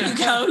care where you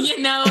go, you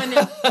know, and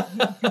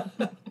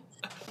it's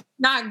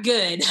not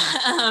good.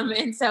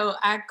 And so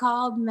I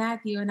called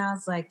Matthew and I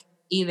was like,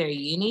 either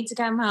you need to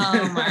come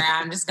home or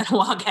I'm just going to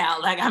walk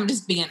out. Like, I'm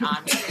just being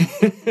honest.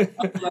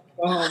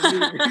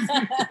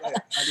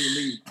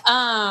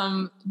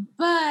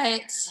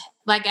 But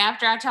like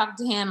after I talked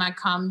to him, I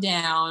calmed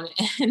down,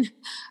 and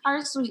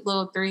our sweet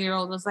little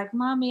 3-year-old was like,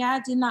 Mommy,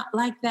 I did not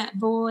like that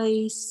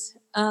voice.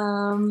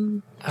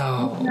 Not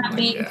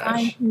being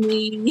kind to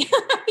me.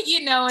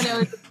 You know, and it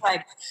was just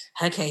like,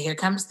 okay, here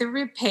comes the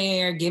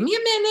repair. Give me a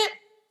minute.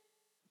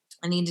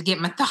 I need to get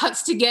my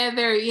thoughts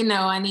together. You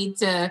know, I need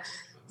to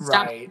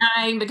stop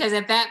crying, because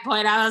at that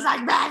point I was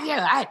like, Matthew,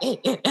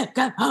 I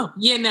come home.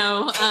 You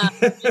know,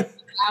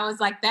 I was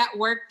like that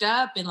worked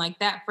up and like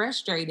that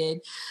frustrated.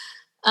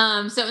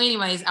 So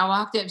anyways, I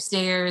walked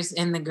upstairs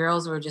and the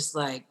girls were just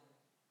like,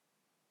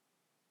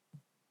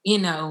 you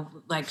know,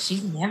 like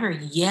she's never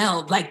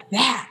yelled like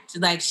that.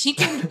 Like she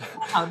can,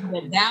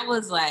 but that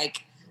was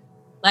like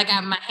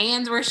my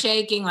hands were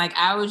shaking. Like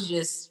I was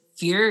just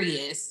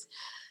furious.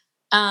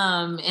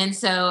 And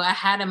so I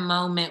had a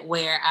moment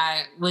where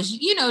I was,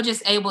 you know,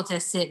 just able to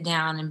sit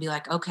down and be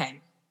like,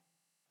 okay,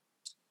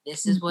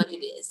 this is what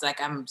it is.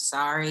 Like, I'm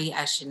sorry.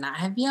 I should not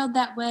have yelled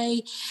that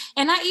way.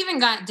 And I even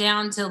got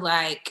down to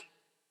like,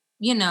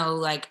 you know,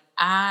 like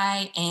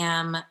I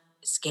am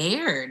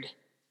scared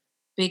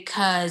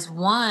because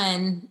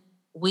one,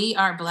 we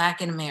are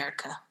Black in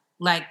America.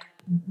 Like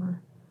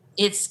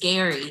it's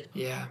scary.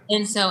 Yeah.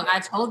 And so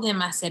I told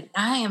them, I said,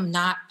 I am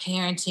not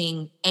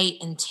parenting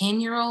 8 and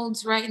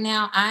 10-year-olds right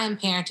now. I am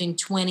parenting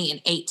 20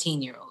 and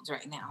 18-year-olds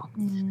right now.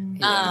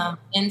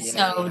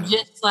 So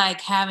just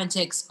like having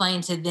to explain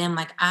to them,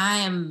 like I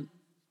am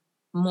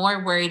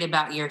more worried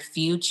about your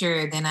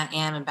future than I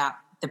am about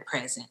the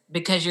present,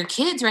 because your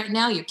kids right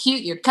now, you're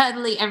cute, you're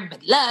cuddly,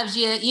 everybody loves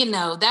you, you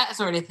know, that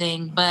sort of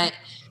thing. But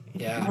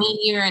when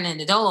you're an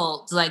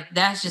adult, like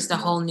that's just a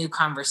whole new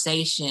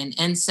conversation.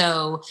 And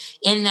so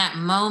in that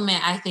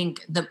moment, I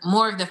think the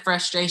more of the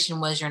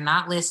frustration was you're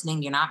not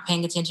listening, you're not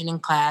paying attention in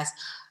class.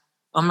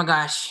 Oh my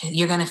gosh,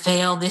 you're going to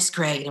fail this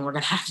grade and we're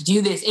going to have to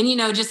do this. And, you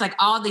know, just like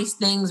all these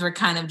things were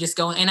kind of just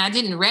going, and I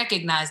didn't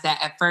recognize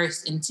that at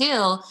first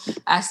until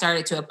I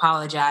started to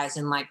apologize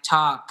and like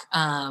talk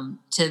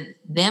to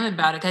them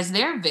about it, because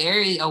they're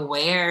very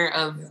aware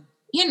of,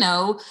 you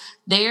know,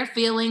 their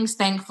feelings,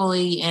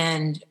 thankfully.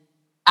 And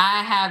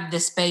I have the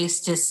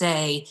space to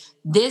say,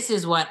 this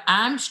is what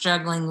I'm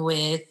struggling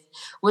with,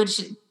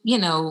 which, you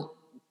know,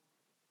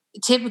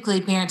 typically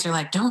parents are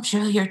like, don't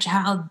show your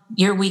child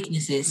your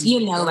weaknesses,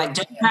 you know, like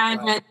don't try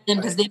and let them,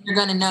 because then you're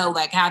going to know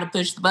like how to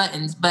push the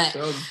buttons. But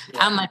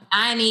I'm like,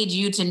 I need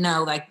you to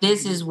know like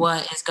this is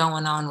what is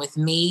going on with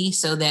me,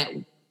 so that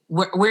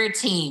we're a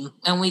team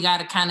and we got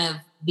to kind of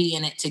be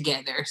in it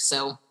together.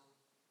 So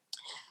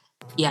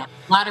yeah,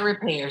 a lot of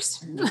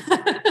repairs.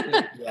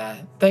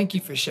 Thank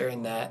you for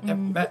sharing that.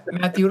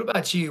 Matthew, what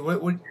about you? What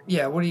do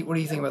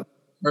you think about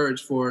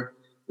urge for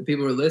the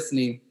people who are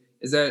listening?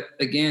 Is that,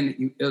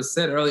 again, it was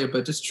said earlier,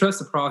 but just trust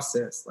the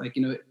process. Like,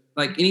 you know,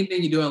 like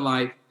anything you do in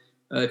life,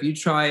 if you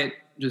try it,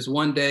 just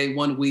one day,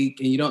 1 week,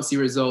 and you don't see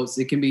results,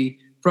 it can be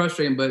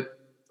frustrating. But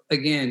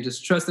again,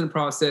 just trust in the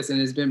process, and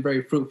it's been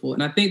very fruitful.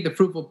 And I think the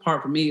fruitful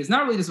part for me is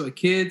not really just with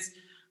kids,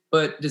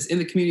 but just in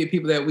the community of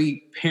people that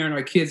we parent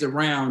our kids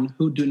around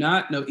who do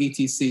not know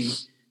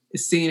ETC,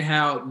 is seeing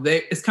how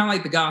it's kind of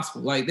like the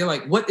gospel. Like, they're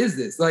like, what is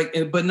this? Like,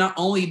 but not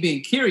only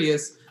being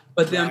curious,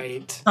 but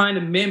them trying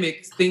to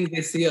mimic things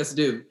they see us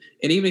do.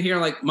 And even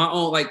hearing like my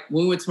own, like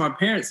when we went to my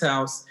parents'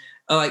 house,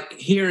 like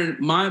hearing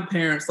my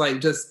parents like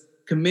just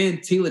commend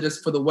Tila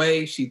just for the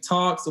way she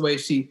talks, the way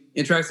she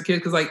interacts with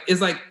kids. Cause like,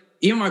 it's like,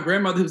 even my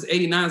grandmother who's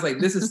 89 is like,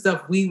 this is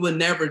stuff we would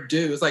never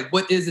do. It's like,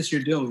 what is this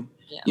you're doing?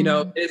 Yeah. You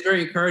know, it's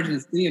very encouraging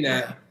seeing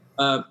that.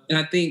 And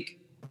I think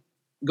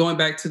going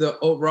back to the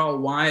overall,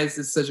 why is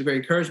this such a great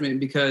encouragement?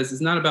 Because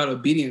it's not about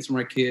obedience from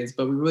our kids,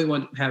 but we really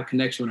want to have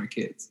connection with our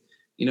kids.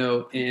 You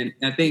know, and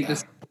I think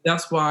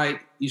that's why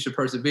you should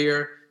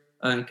persevere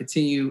and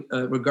continue,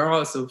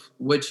 regardless of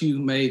what you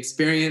may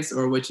experience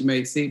or what you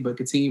may see, but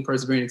continue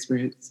persevering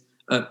experience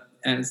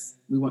as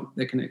we want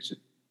that connection.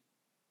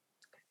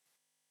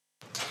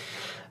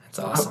 That's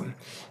awesome.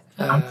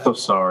 I'm so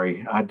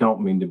sorry. I don't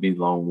mean to be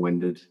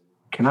long-winded.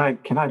 Can I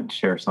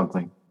share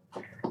something?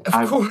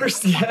 Of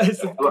course, yes.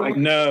 Of course.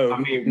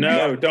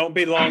 No, don't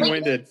be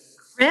long-winded.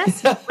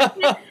 Chris?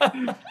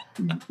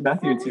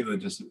 Matthew and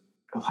Tila just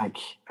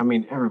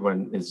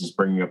everyone is just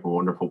bringing up a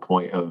wonderful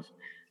point of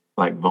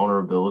like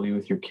vulnerability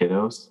with your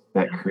kiddos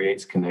that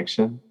creates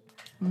connection.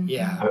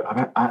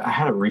 Yeah. I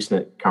had a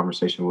recent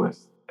conversation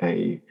with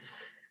a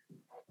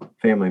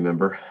family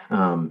member,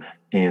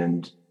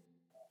 and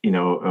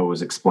I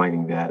was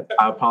explaining that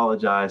I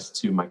apologize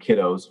to my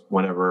kiddos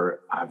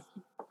whenever I've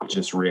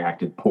just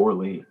reacted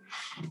poorly,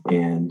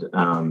 and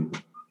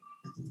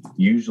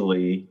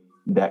usually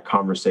that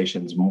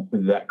conversation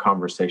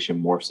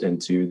morphs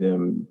into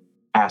them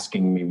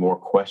asking me more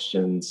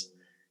questions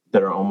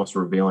that are almost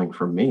revealing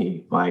for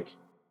me. Like,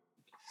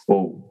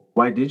 well,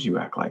 why did you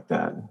act like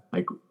that?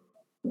 Like,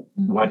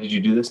 why did you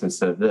do this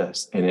instead of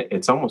this? And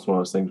it's almost one of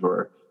those things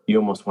where you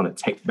almost want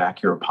to take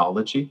back your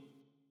apology.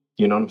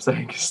 You know what I'm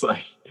saying? It's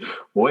like,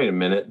 wait a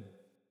minute.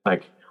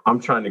 Like,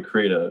 I'm trying to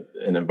create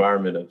an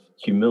environment of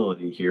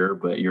humility here,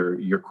 but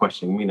you're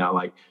questioning me now.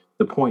 Like,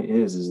 the point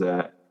is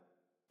that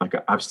like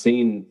I've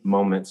seen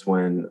moments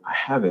when I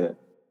haven't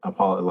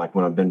like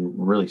when I've been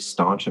really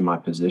staunch in my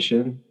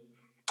position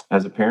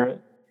as a parent,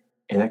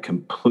 and that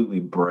completely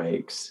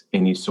breaks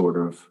any sort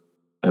of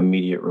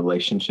immediate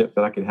relationship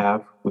that I could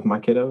have with my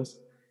kiddos.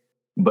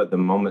 But the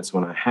moments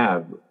when I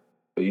have,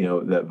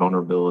 that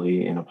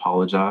vulnerability and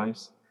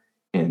apologize,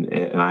 and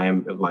I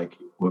am like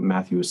what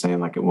Matthew was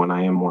saying, like when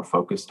I am more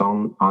focused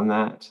on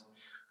that,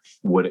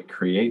 what it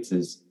creates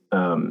is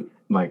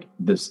like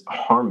this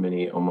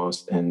harmony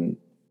almost in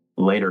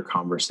later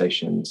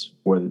conversations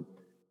where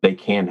they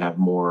can have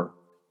more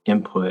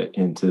input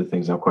into the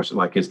things I'm questioning.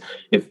 Like,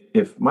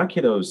 if my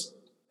kiddos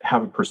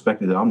have a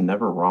perspective that I'm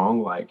never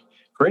wrong, like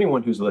for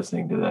anyone who's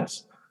listening to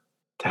this,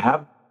 to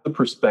have the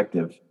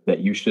perspective that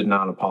you should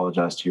not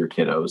apologize to your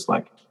kiddos,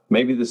 like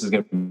maybe this is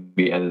going to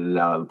be edited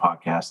out of the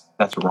podcast.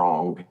 That's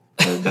wrong.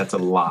 That's a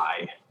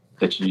lie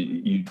that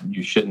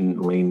you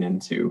shouldn't lean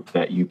into,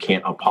 that you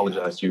can't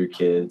apologize to your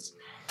kids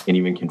and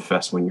even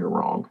confess when you're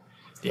wrong.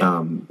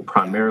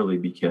 Primarily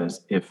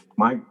because if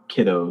my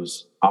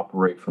kiddos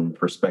operate from a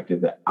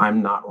perspective that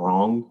I'm not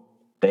wrong,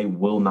 they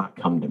will not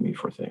come to me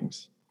for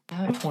things.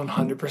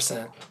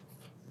 100%.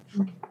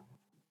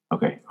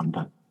 Okay, I'm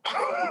done.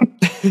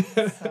 So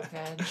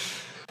good.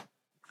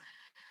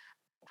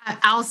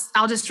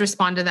 I'll just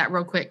respond to that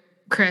real quick,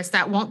 Chris.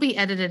 That won't be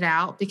edited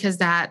out because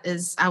that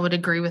is, I would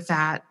agree with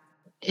that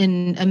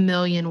in a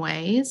million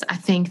ways. I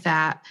think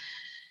that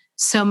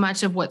so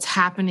much of what's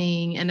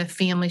happening in a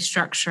family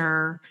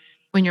structure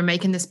when you're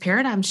making this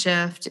paradigm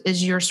shift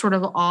is you're sort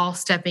of all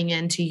stepping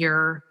into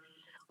your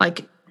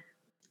like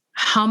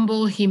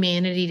humble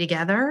humanity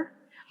together.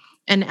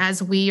 And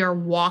as we are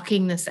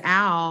walking this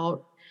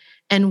out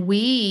and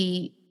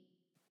we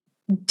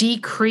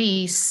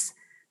decrease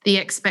the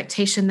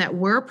expectation that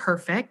we're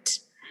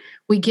perfect,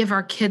 we give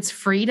our kids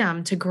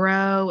freedom to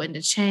grow and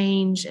to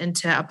change and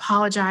to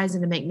apologize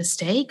and to make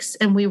mistakes.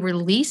 And we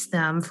release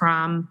them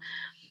from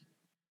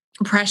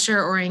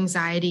pressure or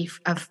anxiety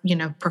of,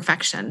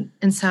 perfection.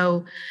 And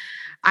so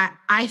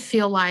I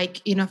feel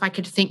like, if I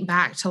could think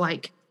back to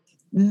like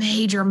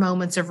major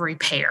moments of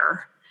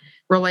repair,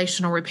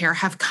 relational repair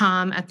have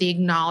come at the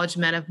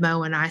acknowledgement of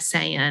Mo and I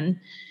saying,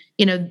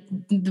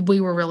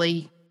 we were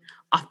really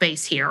off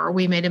base here, or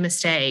we made a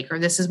mistake, or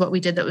this is what we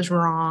did that was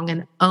wrong,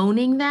 and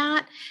owning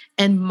that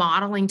and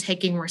modeling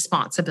taking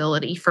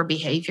responsibility for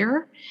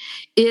behavior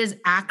is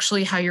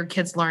actually how your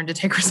kids learn to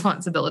take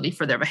responsibility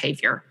for their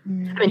behavior.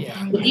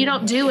 If you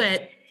don't do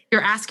it,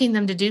 you're asking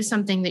them to do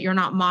something that you're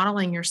not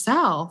modeling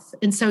yourself.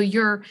 And so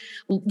you're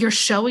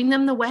showing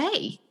them the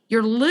way.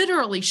 You're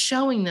literally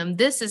showing them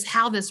this is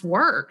how this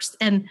works.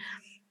 And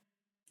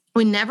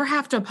we never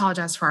have to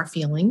apologize for our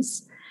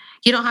feelings.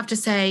 You don't have to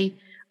say,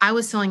 I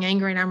was feeling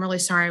angry and I'm really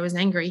sorry I was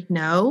angry.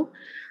 No,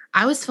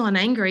 I was feeling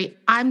angry.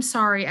 I'm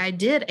sorry I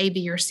did A,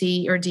 B, or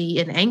C, or D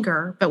in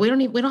anger, but we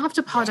don't have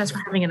to apologize for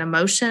having an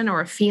emotion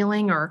or a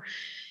feeling or,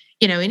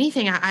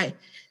 anything. I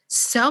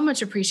so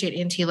much appreciate,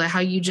 Antila, how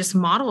you just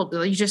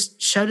you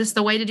just showed us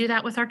the way to do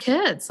that with our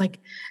kids. Like,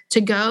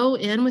 to go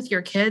in with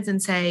your kids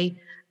and say,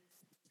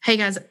 hey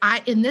guys,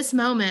 in this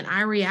moment,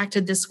 I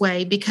reacted this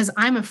way because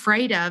I'm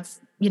afraid of,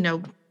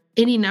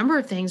 any number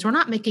of things. We're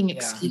not making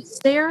excuses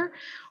there.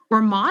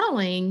 We're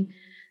modeling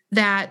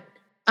that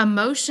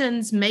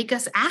emotions make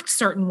us act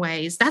certain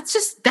ways.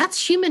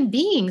 That's human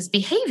beings'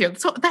 behavior.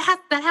 So that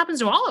happens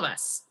to all of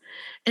us.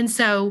 And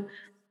so,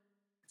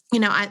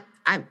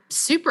 I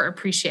super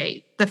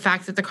appreciate the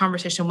fact that the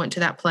conversation went to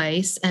that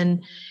place,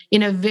 and,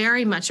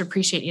 very much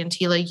appreciate,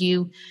 Antila,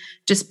 you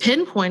just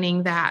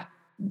pinpointing that,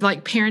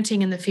 like,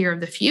 parenting in the fear of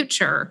the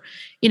future,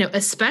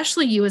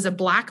 especially you as a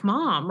Black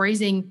mom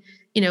raising,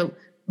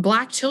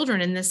 Black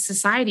children in this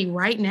society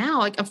right now.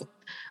 Like,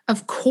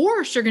 of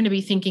course you're going to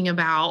be thinking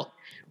about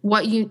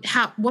what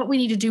we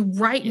need to do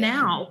right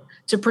now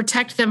to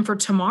protect them for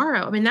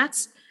tomorrow. I mean,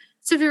 it's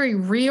a very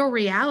real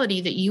reality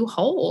that you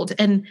hold.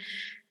 And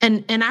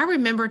I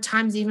remember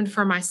times even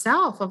for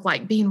myself of,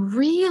 like, being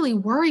really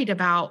worried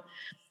about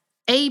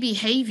a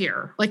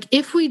behavior. Like,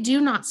 if we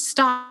do not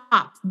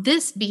stop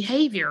this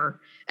behavior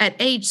at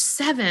age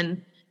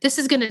 7, this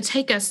is going to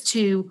take us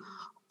to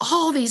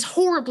all these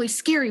horribly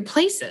scary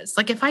places.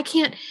 Like, if I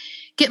can't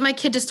get my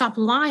kid to stop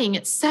lying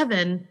at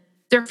 7,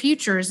 their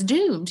future is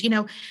doomed.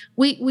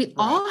 We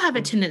all have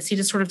a tendency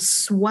to sort of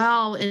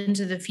swell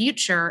into the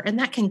future, and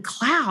that can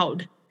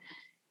cloud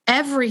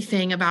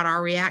everything about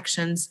our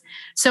reactions.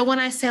 So when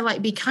I say,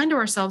 like, be kind to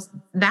ourselves,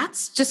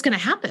 that's just going to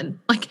happen.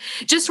 Like,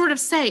 just sort of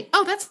say,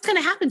 oh, that's going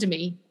to happen to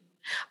me.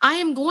 I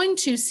am going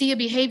to see a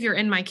behavior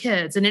in my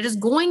kids, and it is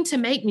going to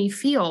make me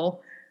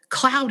feel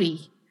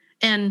cloudy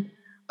and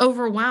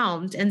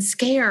overwhelmed and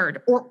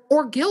scared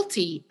or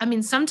guilty. I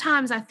mean,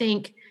 sometimes I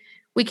think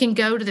we can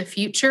go to the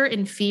future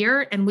in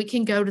fear, and we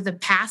can go to the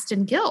past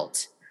in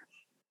guilt.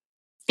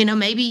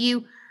 Maybe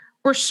you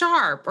were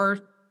sharp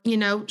or,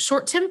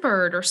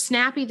 short-tempered or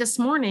snappy this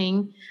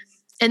morning,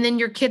 and then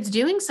your kid's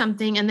doing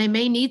something and they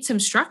may need some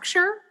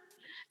structure.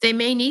 They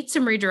may need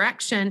some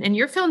redirection, and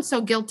you're feeling so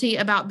guilty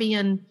about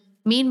being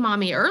mean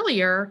mommy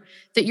earlier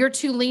that you're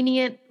too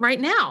lenient right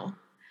now.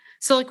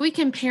 So, like, we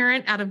can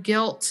parent out of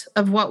guilt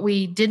of what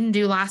we didn't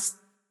do last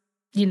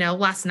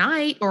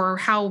night, or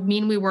how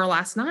mean we were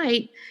last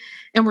night,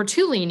 and we're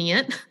too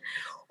lenient.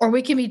 Or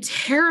we can be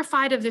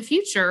terrified of the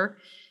future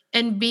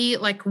and be,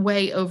 like,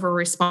 way over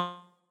responsive.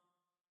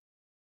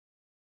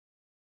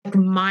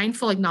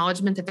 Mindful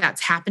acknowledgement that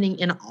that's happening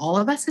in all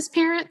of us as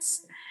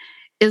parents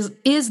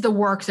is the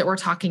work that we're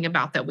talking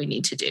about that we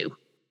need to do.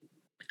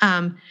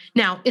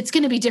 Now, it's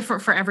going to be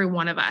different for every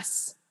one of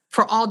us.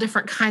 For all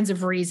different kinds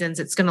of reasons,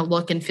 it's going to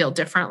look and feel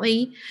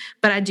differently.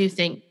 But I do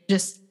think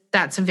just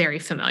that's very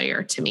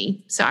familiar to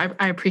me. So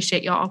I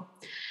appreciate y'all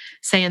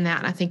saying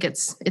that. I think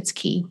it's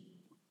key.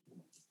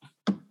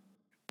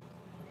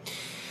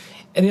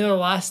 Any other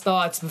last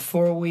thoughts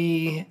before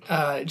we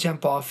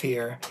jump off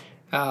here?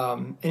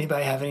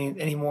 Anybody have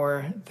any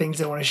more things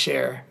they want to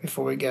share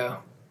before we go?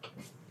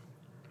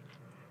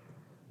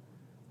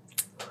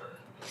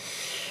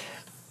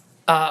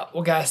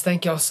 Well, guys,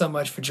 thank y'all so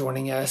much for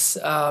joining us.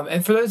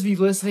 And for those of you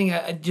listening,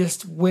 I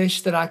just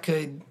wish that I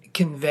could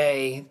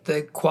convey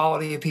the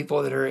quality of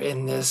people that are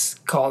in this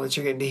call that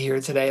you're getting to hear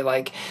today.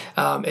 Like,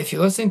 if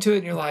you're listening to it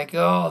and you're like,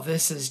 oh,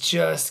 this is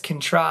just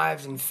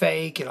contrived and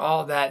fake and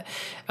all that,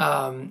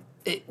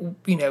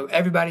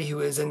 everybody who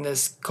is in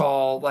this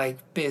call, like,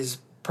 is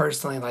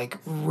personally, like,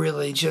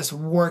 really just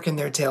working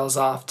their tails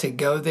off to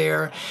go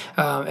there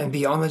and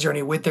be on the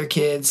journey with their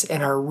kids,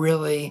 and are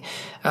really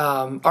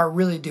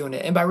doing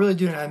it. And by really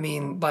doing it, I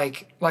mean,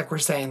 like we're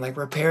saying, like,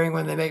 repairing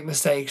when they make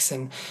mistakes,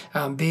 and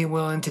being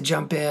willing to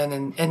jump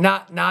in and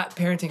not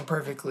parenting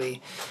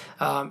perfectly.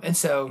 And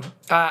so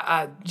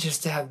I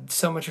just have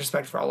so much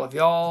respect for all of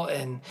y'all,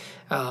 and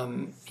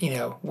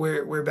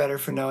we're better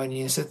for knowing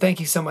you. So thank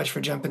you so much for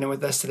jumping in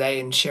with us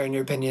today and sharing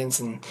your opinions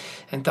and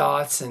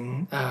thoughts,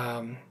 and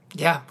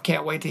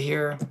can't wait to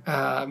hear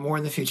more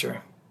in the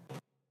future.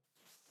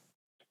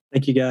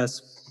 Thank you,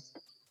 guys.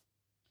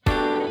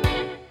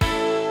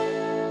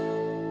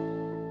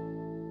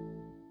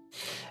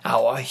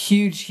 Oh, a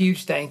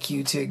huge thank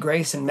you to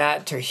Grace and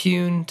Matt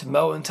Terhune, to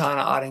Mo and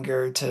Tana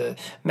Ottinger, to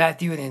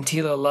Matthew and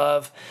Antila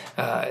Love,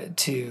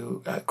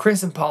 to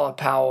Chris and Paula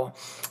Powell,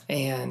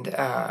 and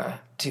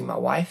to my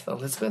wife,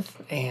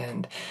 Elizabeth,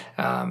 and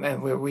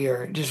we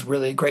are just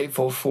really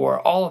grateful for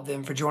all of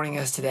them for joining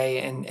us today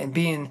and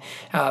being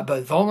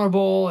both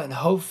vulnerable and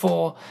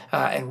hopeful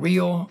and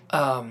real.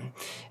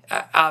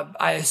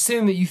 I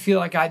assume that you feel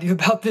like I do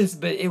about this,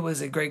 but it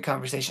was a great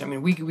conversation. I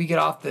mean, we get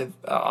off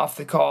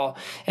the call,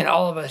 and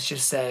all of us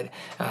just said,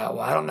 well,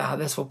 I don't know how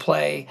this will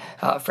play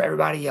for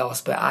everybody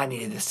else, but I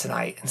needed this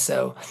tonight. And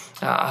so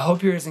I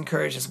hope you're as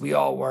encouraged as we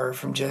all were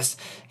from just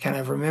kind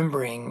of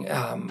remembering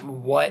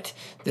what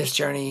this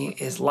journey journey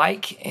is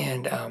like,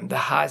 and the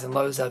highs and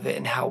lows of it,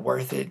 and how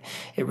worth it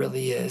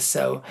really is.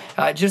 So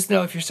just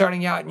know, if you're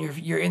starting out and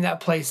you're in that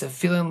place of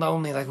feeling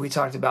lonely, like we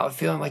talked about,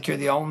 feeling like you're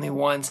the only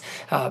ones,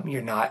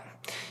 you're not.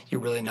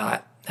 You're really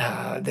not.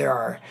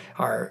 There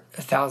are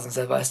thousands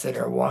of us that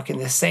are walking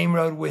the same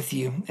road with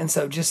you. And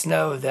so just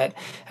know that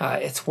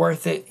it's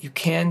worth it. You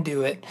can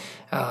do it.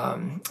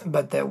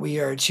 But that we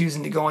are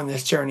choosing to go on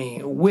this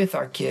journey with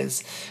our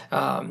kids.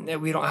 That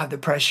we don't have the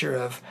pressure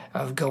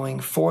of going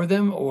for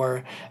them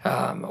or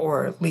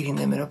leading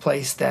them in a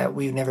place that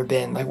we've never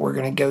been. Like, we're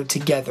going to go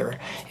together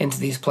into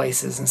these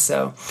places. And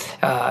so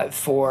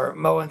for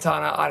Mo and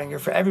Tana Ottinger,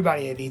 for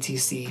everybody at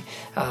ETC,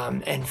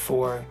 and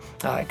for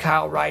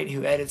Kyle Wright,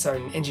 who edits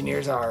and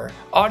engineers our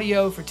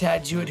audio, for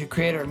Tad Jewett, who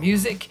created our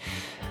music,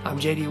 I'm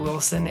JD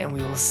Wilson, and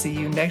we will see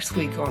you next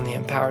week on the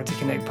Empowered to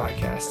Connect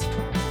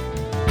podcast.